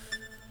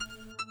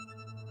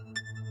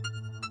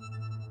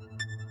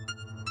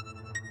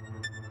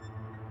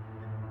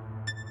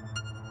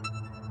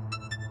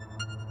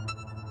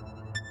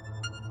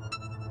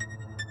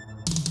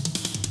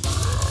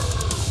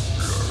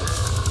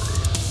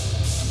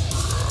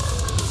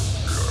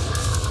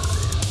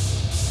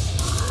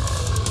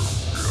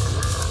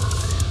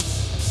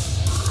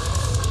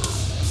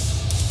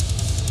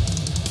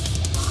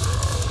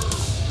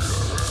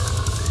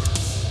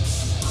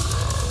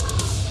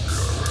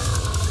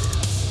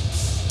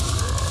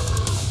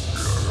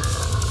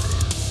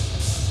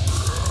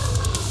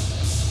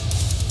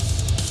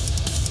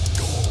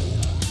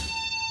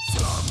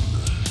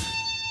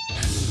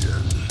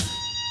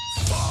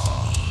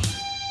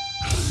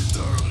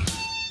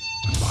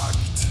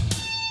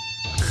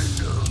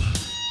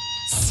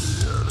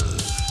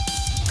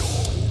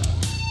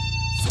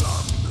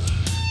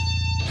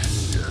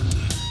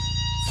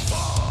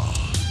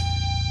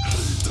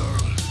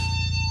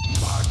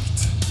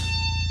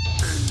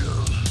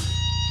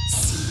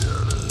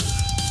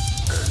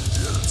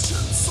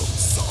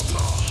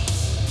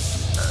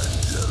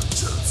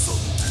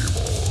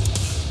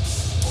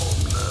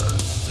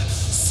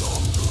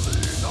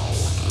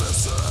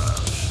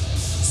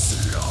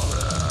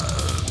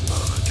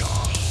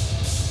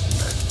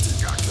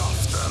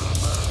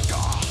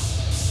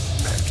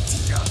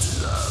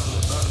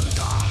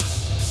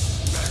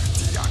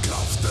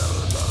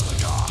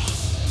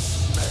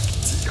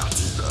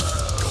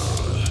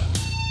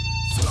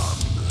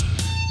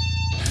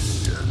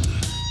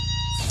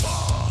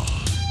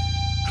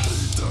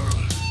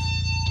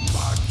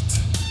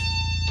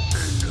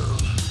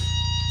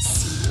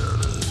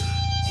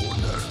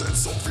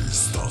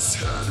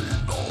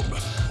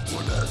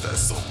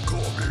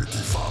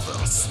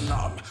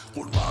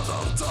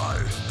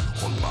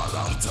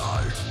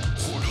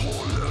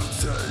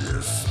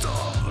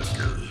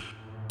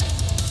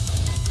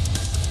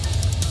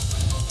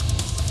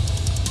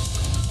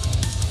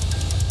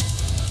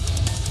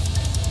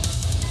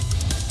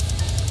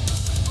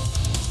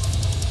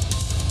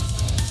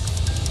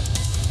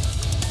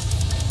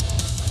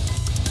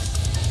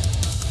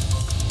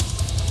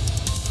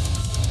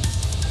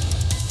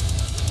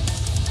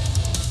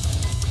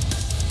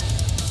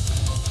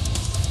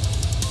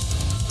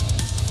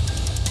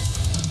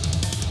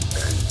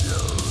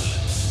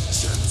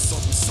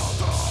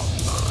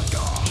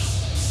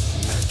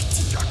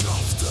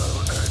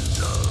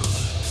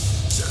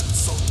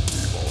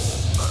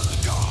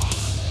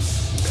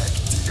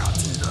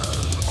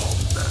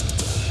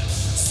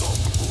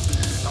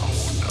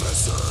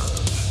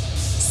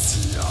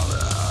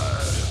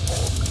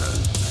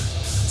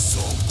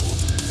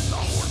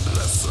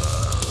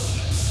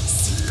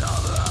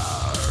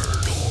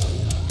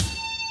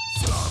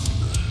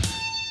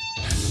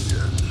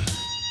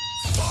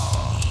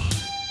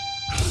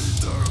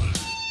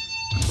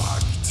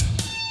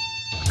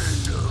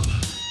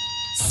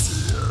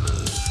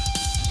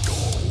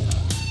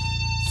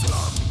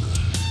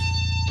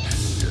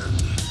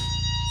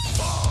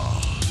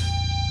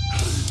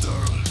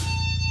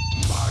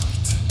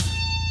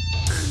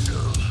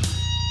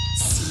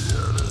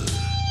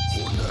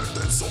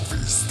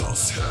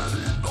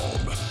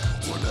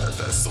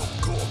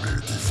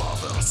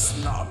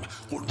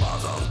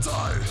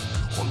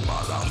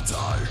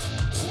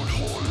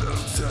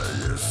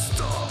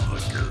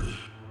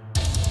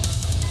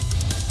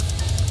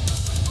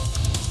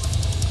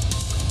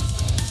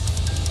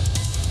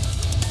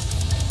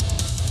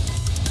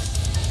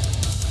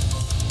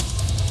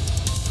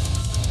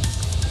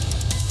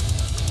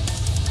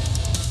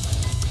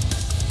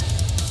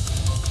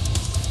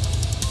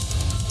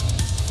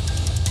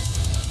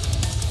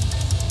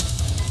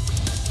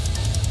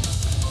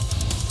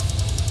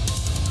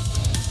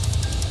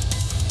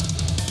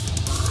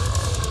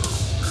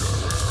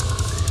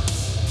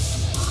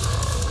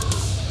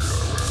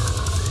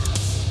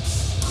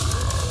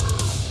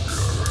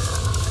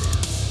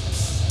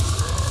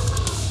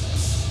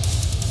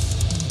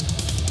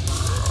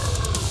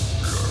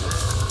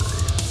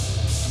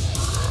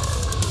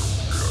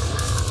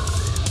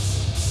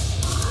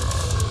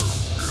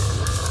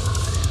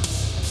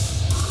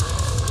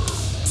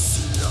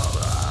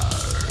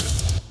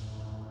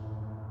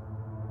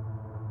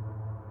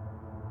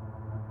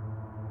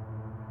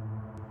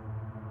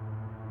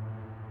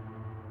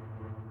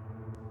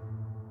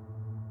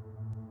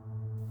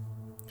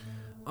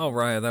 All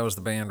right, that was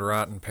the band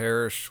Rotten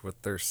Parish with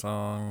their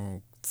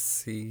song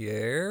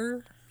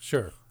Siare?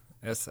 Sure.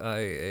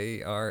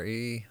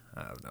 Siare? I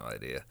have no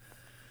idea.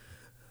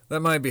 That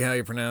might be how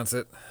you pronounce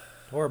it.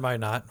 Or it might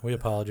not. We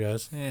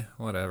apologize.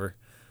 Whatever.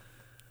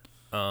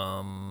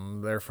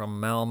 They're from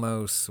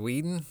Malmo,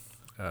 Sweden.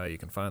 You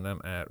can find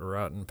them at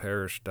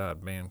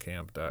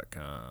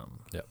rottenparish.bandcamp.com.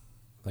 Yep.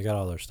 They got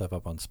all their stuff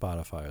up on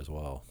Spotify as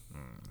well. If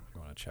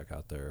you want to check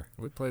out their...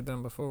 We played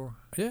them before?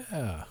 Yeah.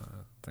 I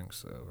think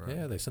so, right?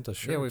 Yeah, they sent us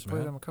shirts, Yeah, we played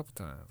man. them a couple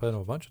times. Played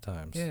them a bunch of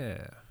times.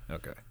 Yeah.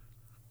 Okay.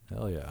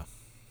 Hell yeah.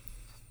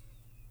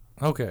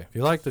 Okay, if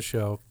you like the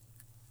show,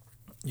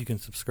 you can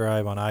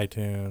subscribe on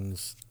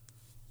iTunes,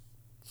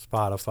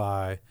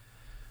 Spotify,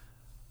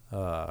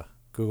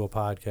 Google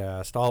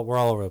Podcast. We're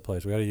all over the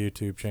place. We got a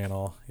YouTube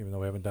channel, even though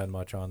we haven't done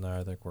much on there.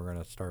 I think we're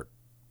going to start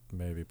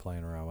maybe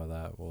playing around with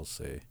that. We'll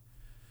see.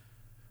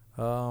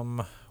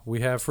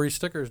 We have free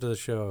stickers to the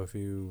show. If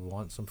you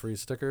want some free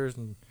stickers,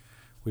 and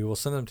we will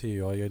send them to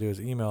you. All you got to do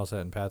is email us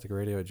at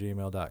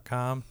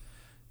empathicradio@gmail.com,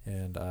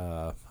 and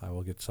I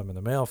will get some in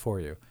the mail for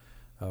you.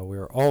 We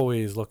are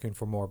always looking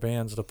for more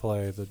bands to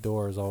play. The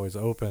door is always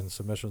open.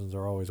 Submissions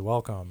are always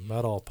welcome.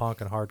 Metal, punk,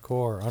 and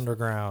hardcore,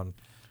 underground,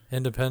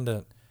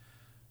 independent.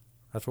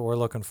 That's what we're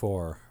looking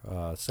for.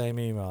 Same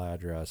email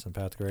address,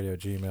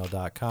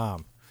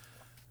 empathicradio@gmail.com.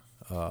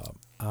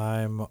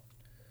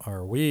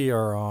 We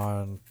are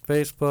on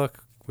Facebook.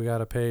 We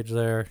got a page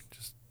there.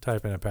 Just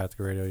type in Empathic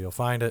Radio. You'll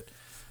find it.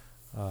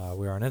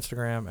 We are on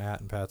Instagram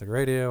at Empathic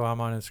Radio. I'm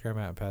on Instagram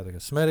at Empathic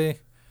Smitty.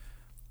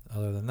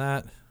 Other than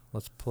that,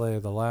 let's play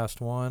the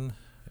last one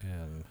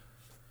and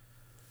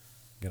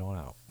get on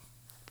out.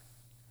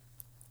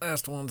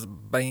 Last one's a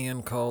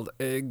band called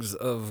Eggs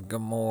of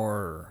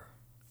Gomorrah.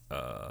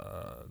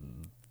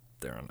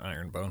 They're on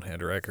Iron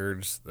Bonehead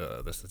Records.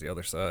 This is the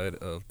other side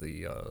of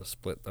the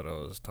split that I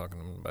was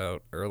talking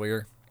about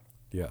earlier.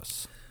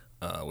 Yes.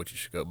 Which you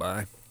should go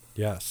buy.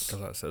 Yes.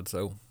 Because I said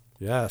so.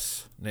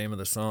 Yes. Name of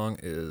the song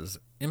is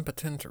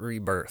Impotent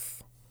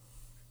Rebirth.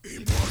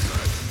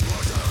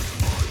 Impotent,